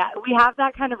okay. We have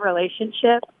that kind of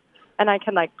relationship, and I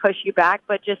can push you back,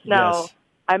 but just know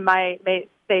I may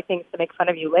say things to make fun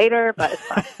of you later, but it's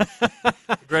fine.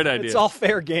 Great idea. It's all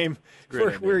fair game.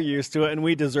 We're used to it, and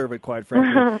we deserve it, quite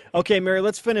frankly. Okay, Mary,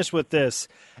 let's finish with this.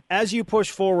 As you push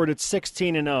forward at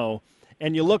 16-0,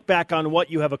 and you look back on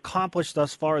what you have accomplished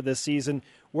thus far this season,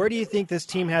 where do you think this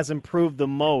team has improved the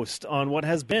most on what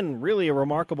has been really a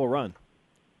remarkable run?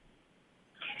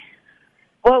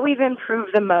 What we've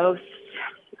improved the most,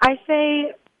 I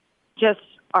say just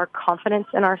our confidence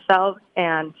in ourselves,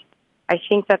 and I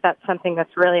think that that's something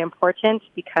that's really important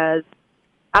because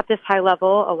at this high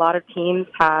level, a lot of teams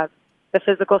have the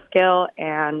physical skill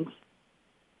and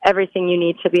everything you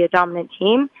need to be a dominant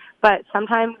team, but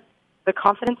sometimes the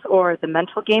confidence or the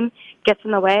mental game gets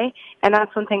in the way, and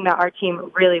that's one thing that our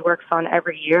team really works on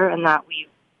every year and that we've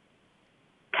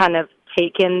kind of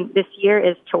taken this year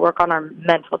is to work on our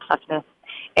mental toughness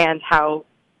and how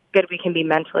good we can be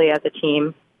mentally as a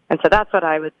team. And so that's what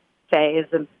I would say is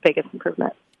the biggest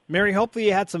improvement. Mary, hopefully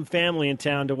you had some family in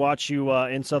town to watch you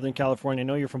in Southern California. I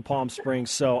know you're from Palm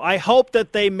Springs, so I hope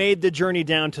that they made the journey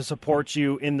down to support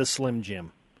you in the Slim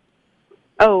Gym.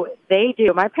 Oh, they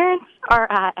do. My parents are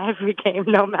at every game,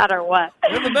 no matter what.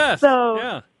 They're the best.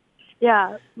 So,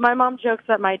 yeah, my mom jokes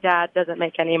that my dad doesn't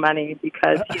make any money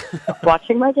because he's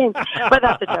watching my games. But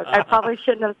that's a joke. I probably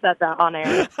shouldn't have said that on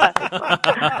air.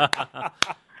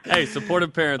 Hey,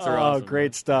 supportive parents are awesome. Oh,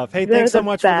 great stuff. Hey, They're thanks so the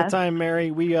much best. for the time, Mary.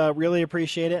 We really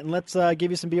appreciate it. And let's give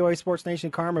you some BYU Sports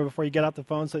Nation karma before you get off the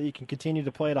phone so that you can continue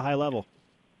to play at a high level.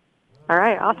 All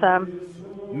right, awesome.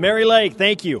 Mary Lake,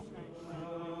 thank you.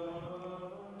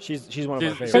 She's one of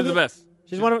our favorites. She's the best.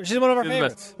 She's one of our She's the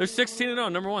favorites. best. They're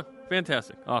 16-0, number 1.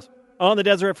 Fantastic. Awesome. On the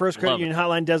Deseret First Credit Love Union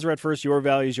Hotline, Deseret First, your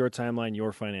values, your timeline,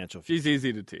 your financial future. She's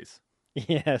easy to tease.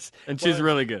 Yes. And she's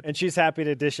really good. And she's happy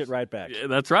to dish it right back. Yeah,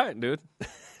 that's right, dude.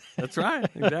 That's right.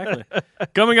 Exactly.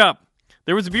 Coming up,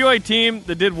 there was a BYU team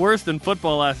that did worse than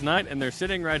football last night, and they're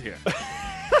sitting right here.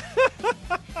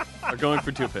 We're going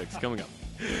for 2 picks. Coming up.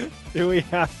 Do we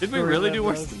have Did we to really do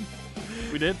remember worse?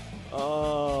 those? We did?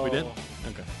 Oh. We did?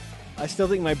 Okay. I still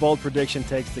think my bold prediction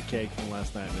takes the cake from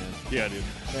last night, man. Yeah, dude.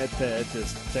 It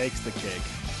just takes the cake.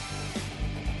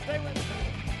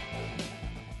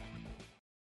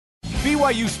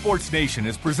 BYU Sports Nation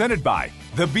is presented by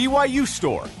The BYU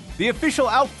Store, the official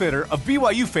outfitter of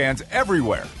BYU fans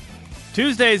everywhere.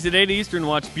 Tuesdays at 8 Eastern,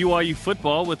 watch BYU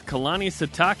football with Kalani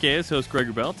Sitake as host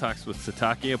Gregor Bell talks with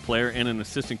Sitake, a player and an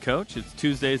assistant coach. It's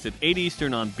Tuesdays at 8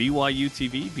 Eastern on BYU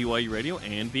TV, BYU Radio,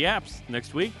 and the apps.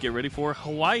 Next week, get ready for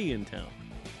Hawaii in town.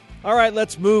 All right,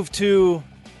 let's move to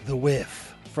the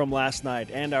whiff from last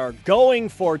night and our going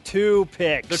for 2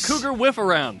 picks. The Cougar whiff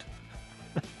around.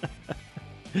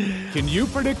 Can you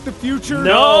predict the future?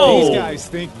 No. These guys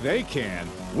think they can.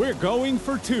 We're going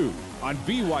for two on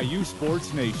BYU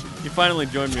Sports Nation. You finally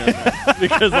joined me on that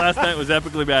because last night was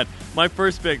epically bad. My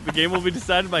first pick, the game will be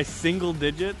decided by single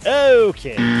digits.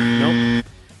 Okay. Nope.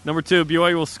 Number 2,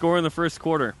 BYU will score in the first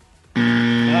quarter.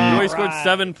 BYU scored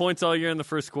 7 points all year in the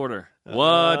first quarter.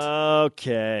 What?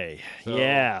 Okay. So,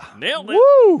 yeah. Nailed it.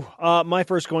 Woo! My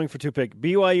first going for 2 pick.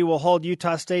 BYU will hold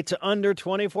Utah State to under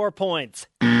 24 points.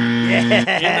 Yeah. In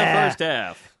the first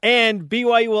half. And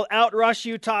BYU will outrush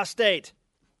Utah State.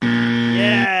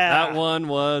 Yeah. That one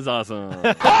was awesome.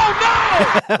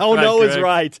 Oh, no is Greg.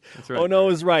 right. That's right, Oh, no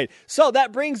Greg. is right. So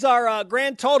that brings our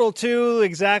grand total to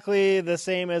exactly the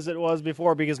same as it was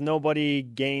before because nobody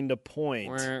gained a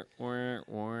point.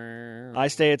 I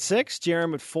stay at 6,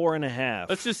 Jerem at 4.5.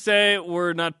 Let's just say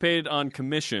we're not paid on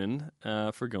commission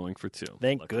for going for 2.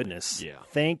 Thank Luckily. goodness. Yeah.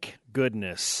 Thank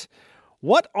goodness.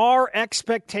 What are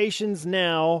expectations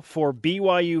now for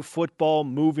BYU football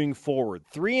moving forward?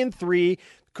 3-3.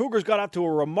 Cougars got off to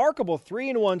a remarkable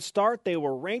 3-1 start. They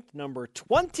were ranked number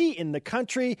 20 in the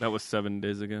country. That was 7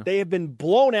 days ago. They have been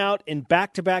blown out in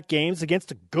back-to-back games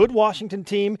against a good Washington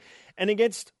team and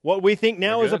against what we think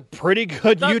now They're is a good. pretty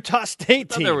good Thought- Utah State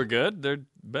Thought team. they were good. They're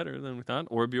better than we thought.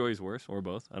 Or BYU's worse, or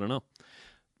both. I don't know.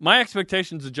 My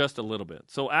expectations adjust a little bit.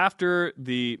 So after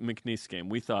the McNeese game,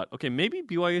 we thought, okay, maybe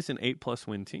BYU is an 8+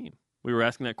 win team. We were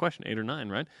asking that question, 8 or 9,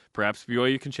 right? Perhaps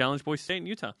BYU can challenge Boise State and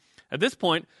Utah. At this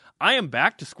point, I am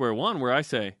back to square one where I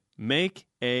say, make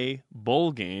a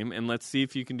bowl game and let's see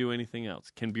if you can do anything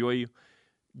else. Can BYU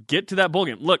get to that bowl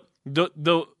game? Look,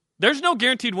 there's no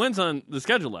guaranteed wins on the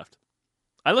schedule left.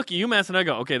 I look at UMass and I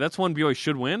go, okay, that's one BYU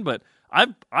should win, but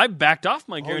I've backed off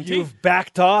my guarantee. You've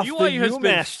backed off BYU the has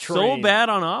been UMass so train. bad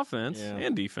on offense Yeah.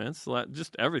 and defense.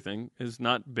 Just everything has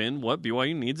not been what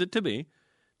BYU needs it to be.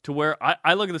 To where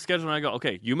I look at the schedule and I go,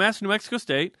 okay, UMass, New Mexico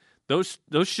State, those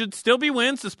should still be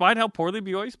wins despite how poorly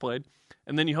BYU's played.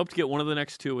 And then you hope to get one of the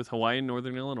next 2 with Hawaii and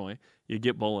Northern Illinois. You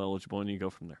get bowl eligible and you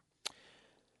go from there.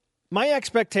 My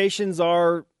expectations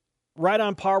are right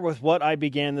on par with what I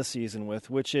began the season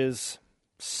with, which is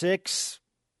 6,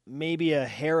 maybe a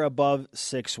hair above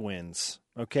 6 wins.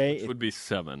 Okay, Which would be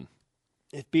 7.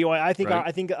 if BYU, I think Right.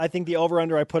 I think the over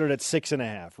under I put it at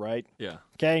 6.5. Right? Yeah,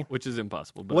 Okay, which is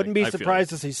impossible. But wouldn't I be feel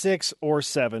surprised it. to see 6 or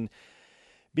 7.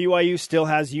 BYU still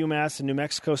has UMass and New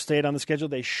Mexico State on the schedule.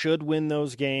 They should win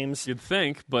those games. You'd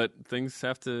think, but things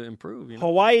have to improve. You know?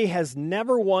 Hawaii has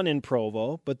never won in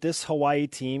Provo, but this Hawaii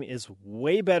team is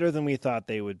way better than we thought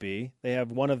they would be. They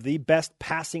have one of the best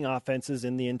passing offenses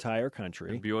in the entire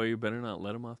country. And BYU better not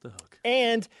let them off the hook.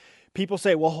 And people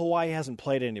say, well, Hawaii hasn't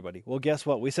played anybody. Well, guess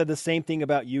what? We said the same thing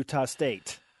about Utah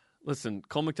State. Listen,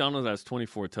 Cole McDonald has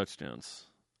 24 touchdowns.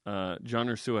 John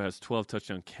Ursua has 12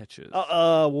 touchdown catches.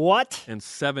 What? And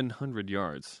 700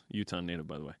 yards. Utah native,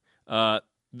 by the way.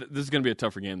 This is going to be a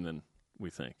tougher game than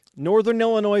we think. Northern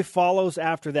Illinois follows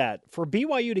after that. For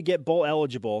BYU to get bowl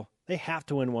eligible, they have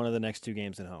to win one of the next 2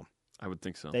 games at home. I would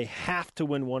think so. They have to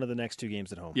win one of the next 2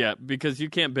 games at home. Yeah, because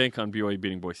you can't bank on BYU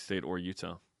beating Boise State or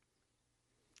Utah.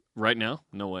 Right now,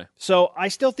 no way. So I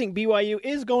still think BYU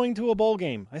is going to a bowl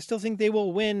game. I still think they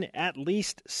will win at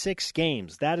least 6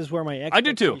 games. That is where my I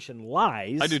do too. expectation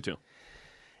lies. I do too.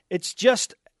 It's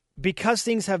just because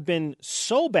things have been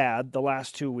so bad the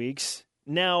last 2 weeks.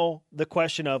 Now the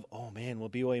question of, oh man, will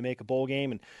BYU make a bowl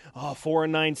game? And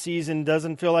 4-9 season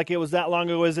doesn't feel like it was that long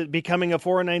ago. Is it becoming a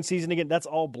 4-9 season again? That's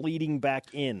all bleeding back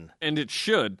in. And it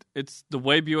should. It's the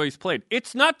way BYU's played.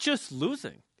 It's not just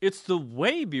losing. It's the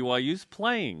way BYU's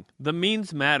playing. The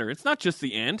means matter. It's not just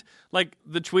the end. Like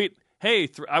the tweet, hey,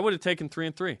 I would have taken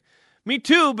 3-3. Me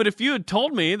too, but if you had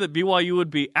told me that BYU would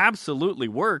be absolutely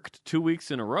worked 2 weeks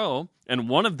in a row, and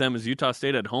one of them is Utah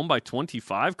State at home by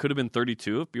 25, could have been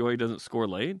 32 if BYU doesn't score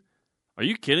late. Are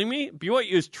you kidding me?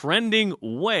 BYU is trending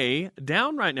way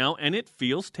down right now, and it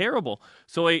feels terrible.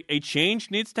 So a change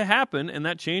needs to happen, and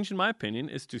that change, in my opinion,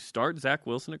 is to start Zach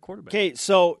Wilson at quarterback. Okay,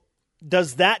 so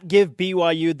does that give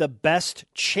BYU the best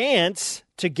chance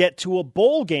to get to a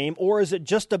bowl game, or is it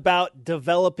just about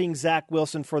developing Zach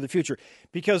Wilson for the future?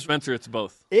 Because Spencer, it's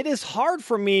both. it is hard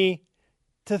for me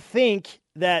to think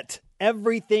that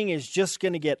everything is just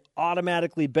going to get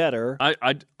automatically better.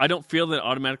 I don't feel that it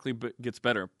automatically gets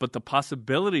better, but the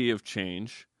possibility of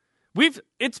change.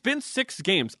 It's been 6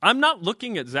 games. I'm not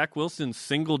looking at Zach Wilson's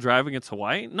single drive against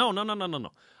Hawaii. No.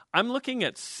 I'm looking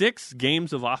at 6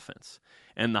 games of offense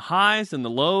and the highs and the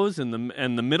lows and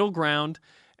the middle ground,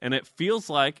 and it feels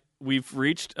like we've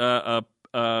reached a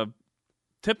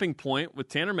tipping point with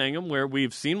Tanner Mangum where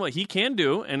we've seen what he can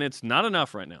do, and it's not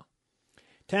enough right now.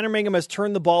 Tanner Mangum has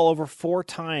turned the ball over 4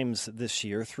 times this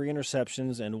year, 3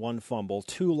 interceptions and 1 fumble,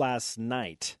 2 last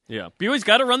night. Yeah, BYU's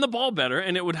got to run the ball better,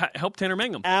 and it would help Tanner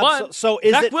Mangum. But So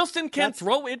is Zach it, Wilson can't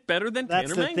throw it better than Tanner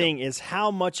Mangum. That's the thing, is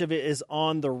how much of it is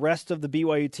on the rest of the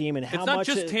BYU team and how much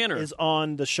is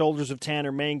on the shoulders of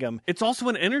Tanner Mangum. It's also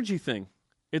an energy thing.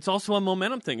 It's also a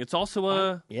momentum thing. It's also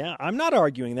a... Yeah, I'm not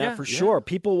arguing that for sure.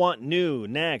 People want new,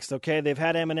 next, okay? They've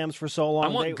had M&Ms for so long. I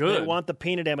want good. They want the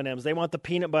peanut M&Ms. They want the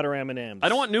peanut butter M&Ms. I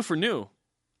don't want new for new.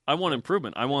 I want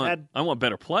improvement. I want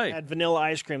better play. Add vanilla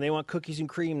ice cream. They want cookies and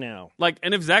cream now.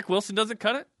 And if Zach Wilson doesn't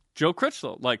cut it, Joe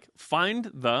Critchlow.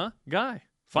 Find the guy.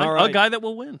 Find a guy that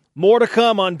will win. More to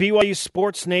come on BYU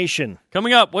Sports Nation.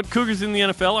 Coming up, what Cougars in the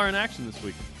NFL are in action this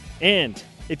week? And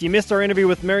if you missed our interview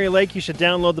with Mary Lake, you should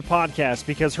download the podcast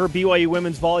because her BYU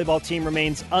women's volleyball team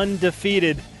remains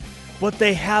undefeated, but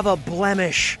they have a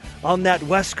blemish on that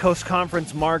West Coast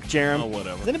Conference mark, Jerem. Oh,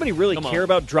 whatever. Does anybody really care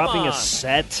about dropping a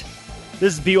set?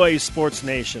 This is BYU Sports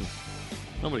Nation.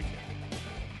 Nobody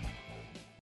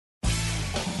cares.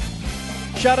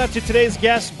 Shout out to today's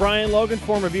guest, Brian Logan,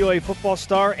 former BYU football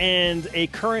star and a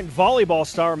current volleyball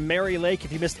star, Mary Lake.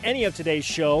 If you missed any of today's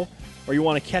show, or you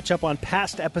want to catch up on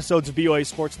past episodes of BYU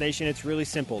Sports Nation, it's really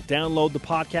simple. Download the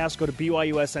podcast, go to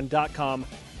BYUSN.com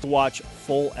to watch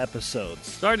full episodes.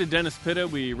 Sorry to Dennis Pitta,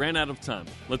 we ran out of time.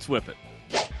 Let's whip it.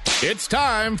 It's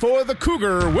time for the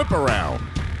Cougar Whip Around.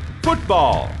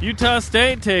 Football. Utah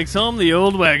State takes home the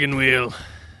old wagon wheel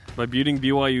by beating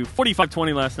BYU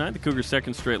 45-20 last night. The Cougars'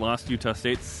 second straight loss to Utah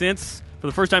State since, for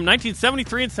the first time,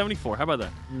 1973 and 74. How about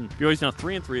that? BYU's now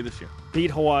 3-3 this year. Beat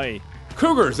Hawaii.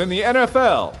 Cougars in the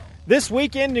NFL. This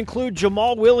weekend include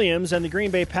Jamal Williams and the Green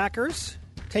Bay Packers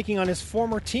taking on his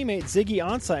former teammate Ziggy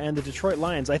Ansah and the Detroit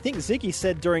Lions. I think Ziggy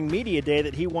said during media day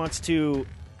that he wants to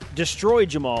destroy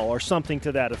Jamal or something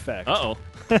to that effect. Uh-oh.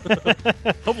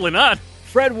 Hopefully not.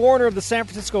 Fred Warner of the San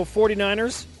Francisco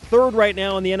 49ers, third right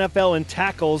now in the NFL in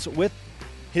tackles with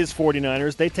his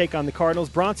 49ers. They take on the Cardinals.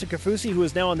 Bronson Kafusi, who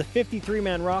is now on the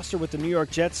 53-man roster with the New York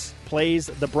Jets, plays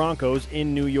the Broncos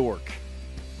in New York.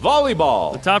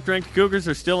 Volleyball. The top-ranked Cougars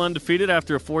are still undefeated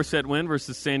after a 4-set win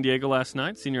versus San Diego last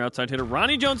night. Senior outside hitter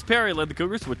Ronnie Jones-Perry led the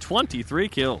Cougars with 23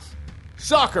 kills.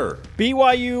 Soccer.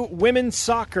 BYU women's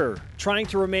soccer trying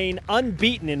to remain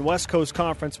unbeaten in West Coast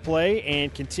Conference play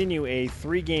and continue a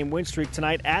 3-game win streak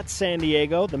tonight at San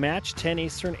Diego. The match, 10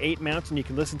 Eastern, 8 Mountain. You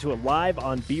can listen to it live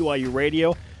on BYU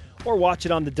Radio or watch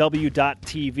it on the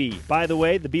W.TV. By the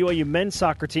way, the BYU men's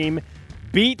soccer team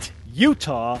beat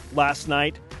Utah last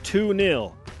night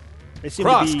 2-0.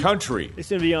 Cross country. They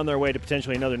seem to be on their way to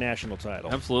potentially another national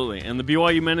title. Absolutely. And the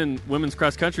BYU men and women's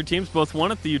cross country teams both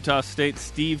won at the Utah State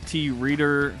Steve T.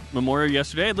 Reeder Memorial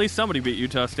yesterday. At least somebody beat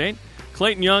Utah State.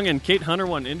 Clayton Young and Kate Hunter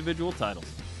won individual titles.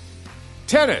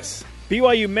 Tennis.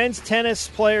 BYU men's tennis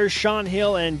players Sean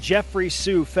Hill and Jeffrey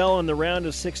Sue fell in the round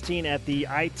of 16 at the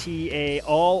ITA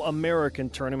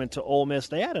All-American Tournament to Ole Miss.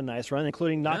 They had a nice run,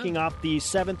 including knocking off the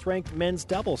 7th-ranked men's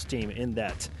doubles team in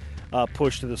that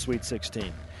push to the Sweet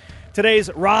 16.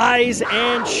 Today's Rise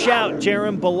and Shout,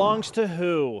 Jerem, belongs to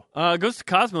who? It goes to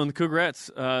Cosmo and the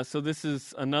Cougarettes. So this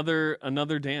is another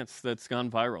dance that's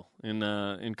gone viral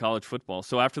in college football.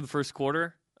 So after the first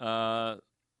quarter,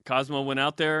 Cosmo went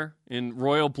out there in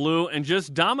royal blue and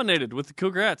just dominated with the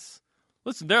Cougarettes.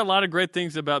 Listen, there are a lot of great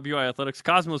things about BYU athletics.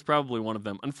 Cosmo is probably one of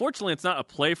them. Unfortunately, it's not a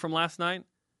play from last night.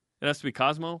 It has to be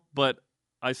Cosmo, but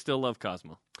I still love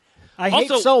Cosmo. I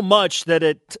hate so much that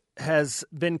it has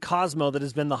been Cosmo that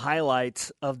has been the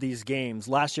highlight of these games.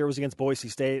 Last year it was against Boise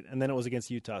State, and then it was against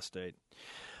Utah State.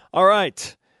 All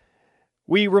right.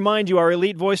 We remind you our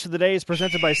Elite Voice of the Day is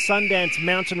presented by Sundance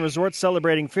Mountain Resort,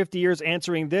 celebrating 50 years,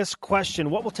 answering this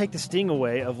question. What will take the sting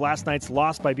away of last night's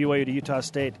loss by BYU to Utah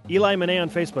State? Eli Monet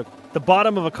on Facebook. The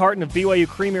bottom of a carton of BYU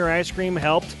Creamier ice cream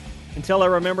helped, until I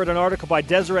remembered an article by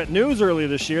Deseret News earlier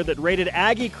this year that rated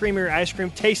Aggie Creamier ice cream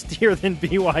tastier than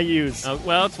BYU's.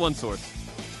 Well, it's one source.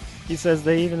 He says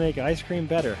they even make ice cream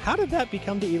better. How did that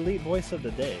become the Elite Voice of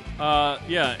the Day?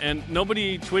 Yeah, and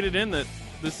nobody tweeted in that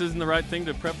this isn't the right thing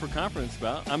to prep for conference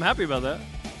about. I'm happy about that.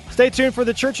 Stay tuned for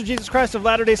the Church of Jesus Christ of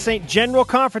Latter-day Saint General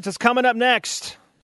Conference. It's coming up next.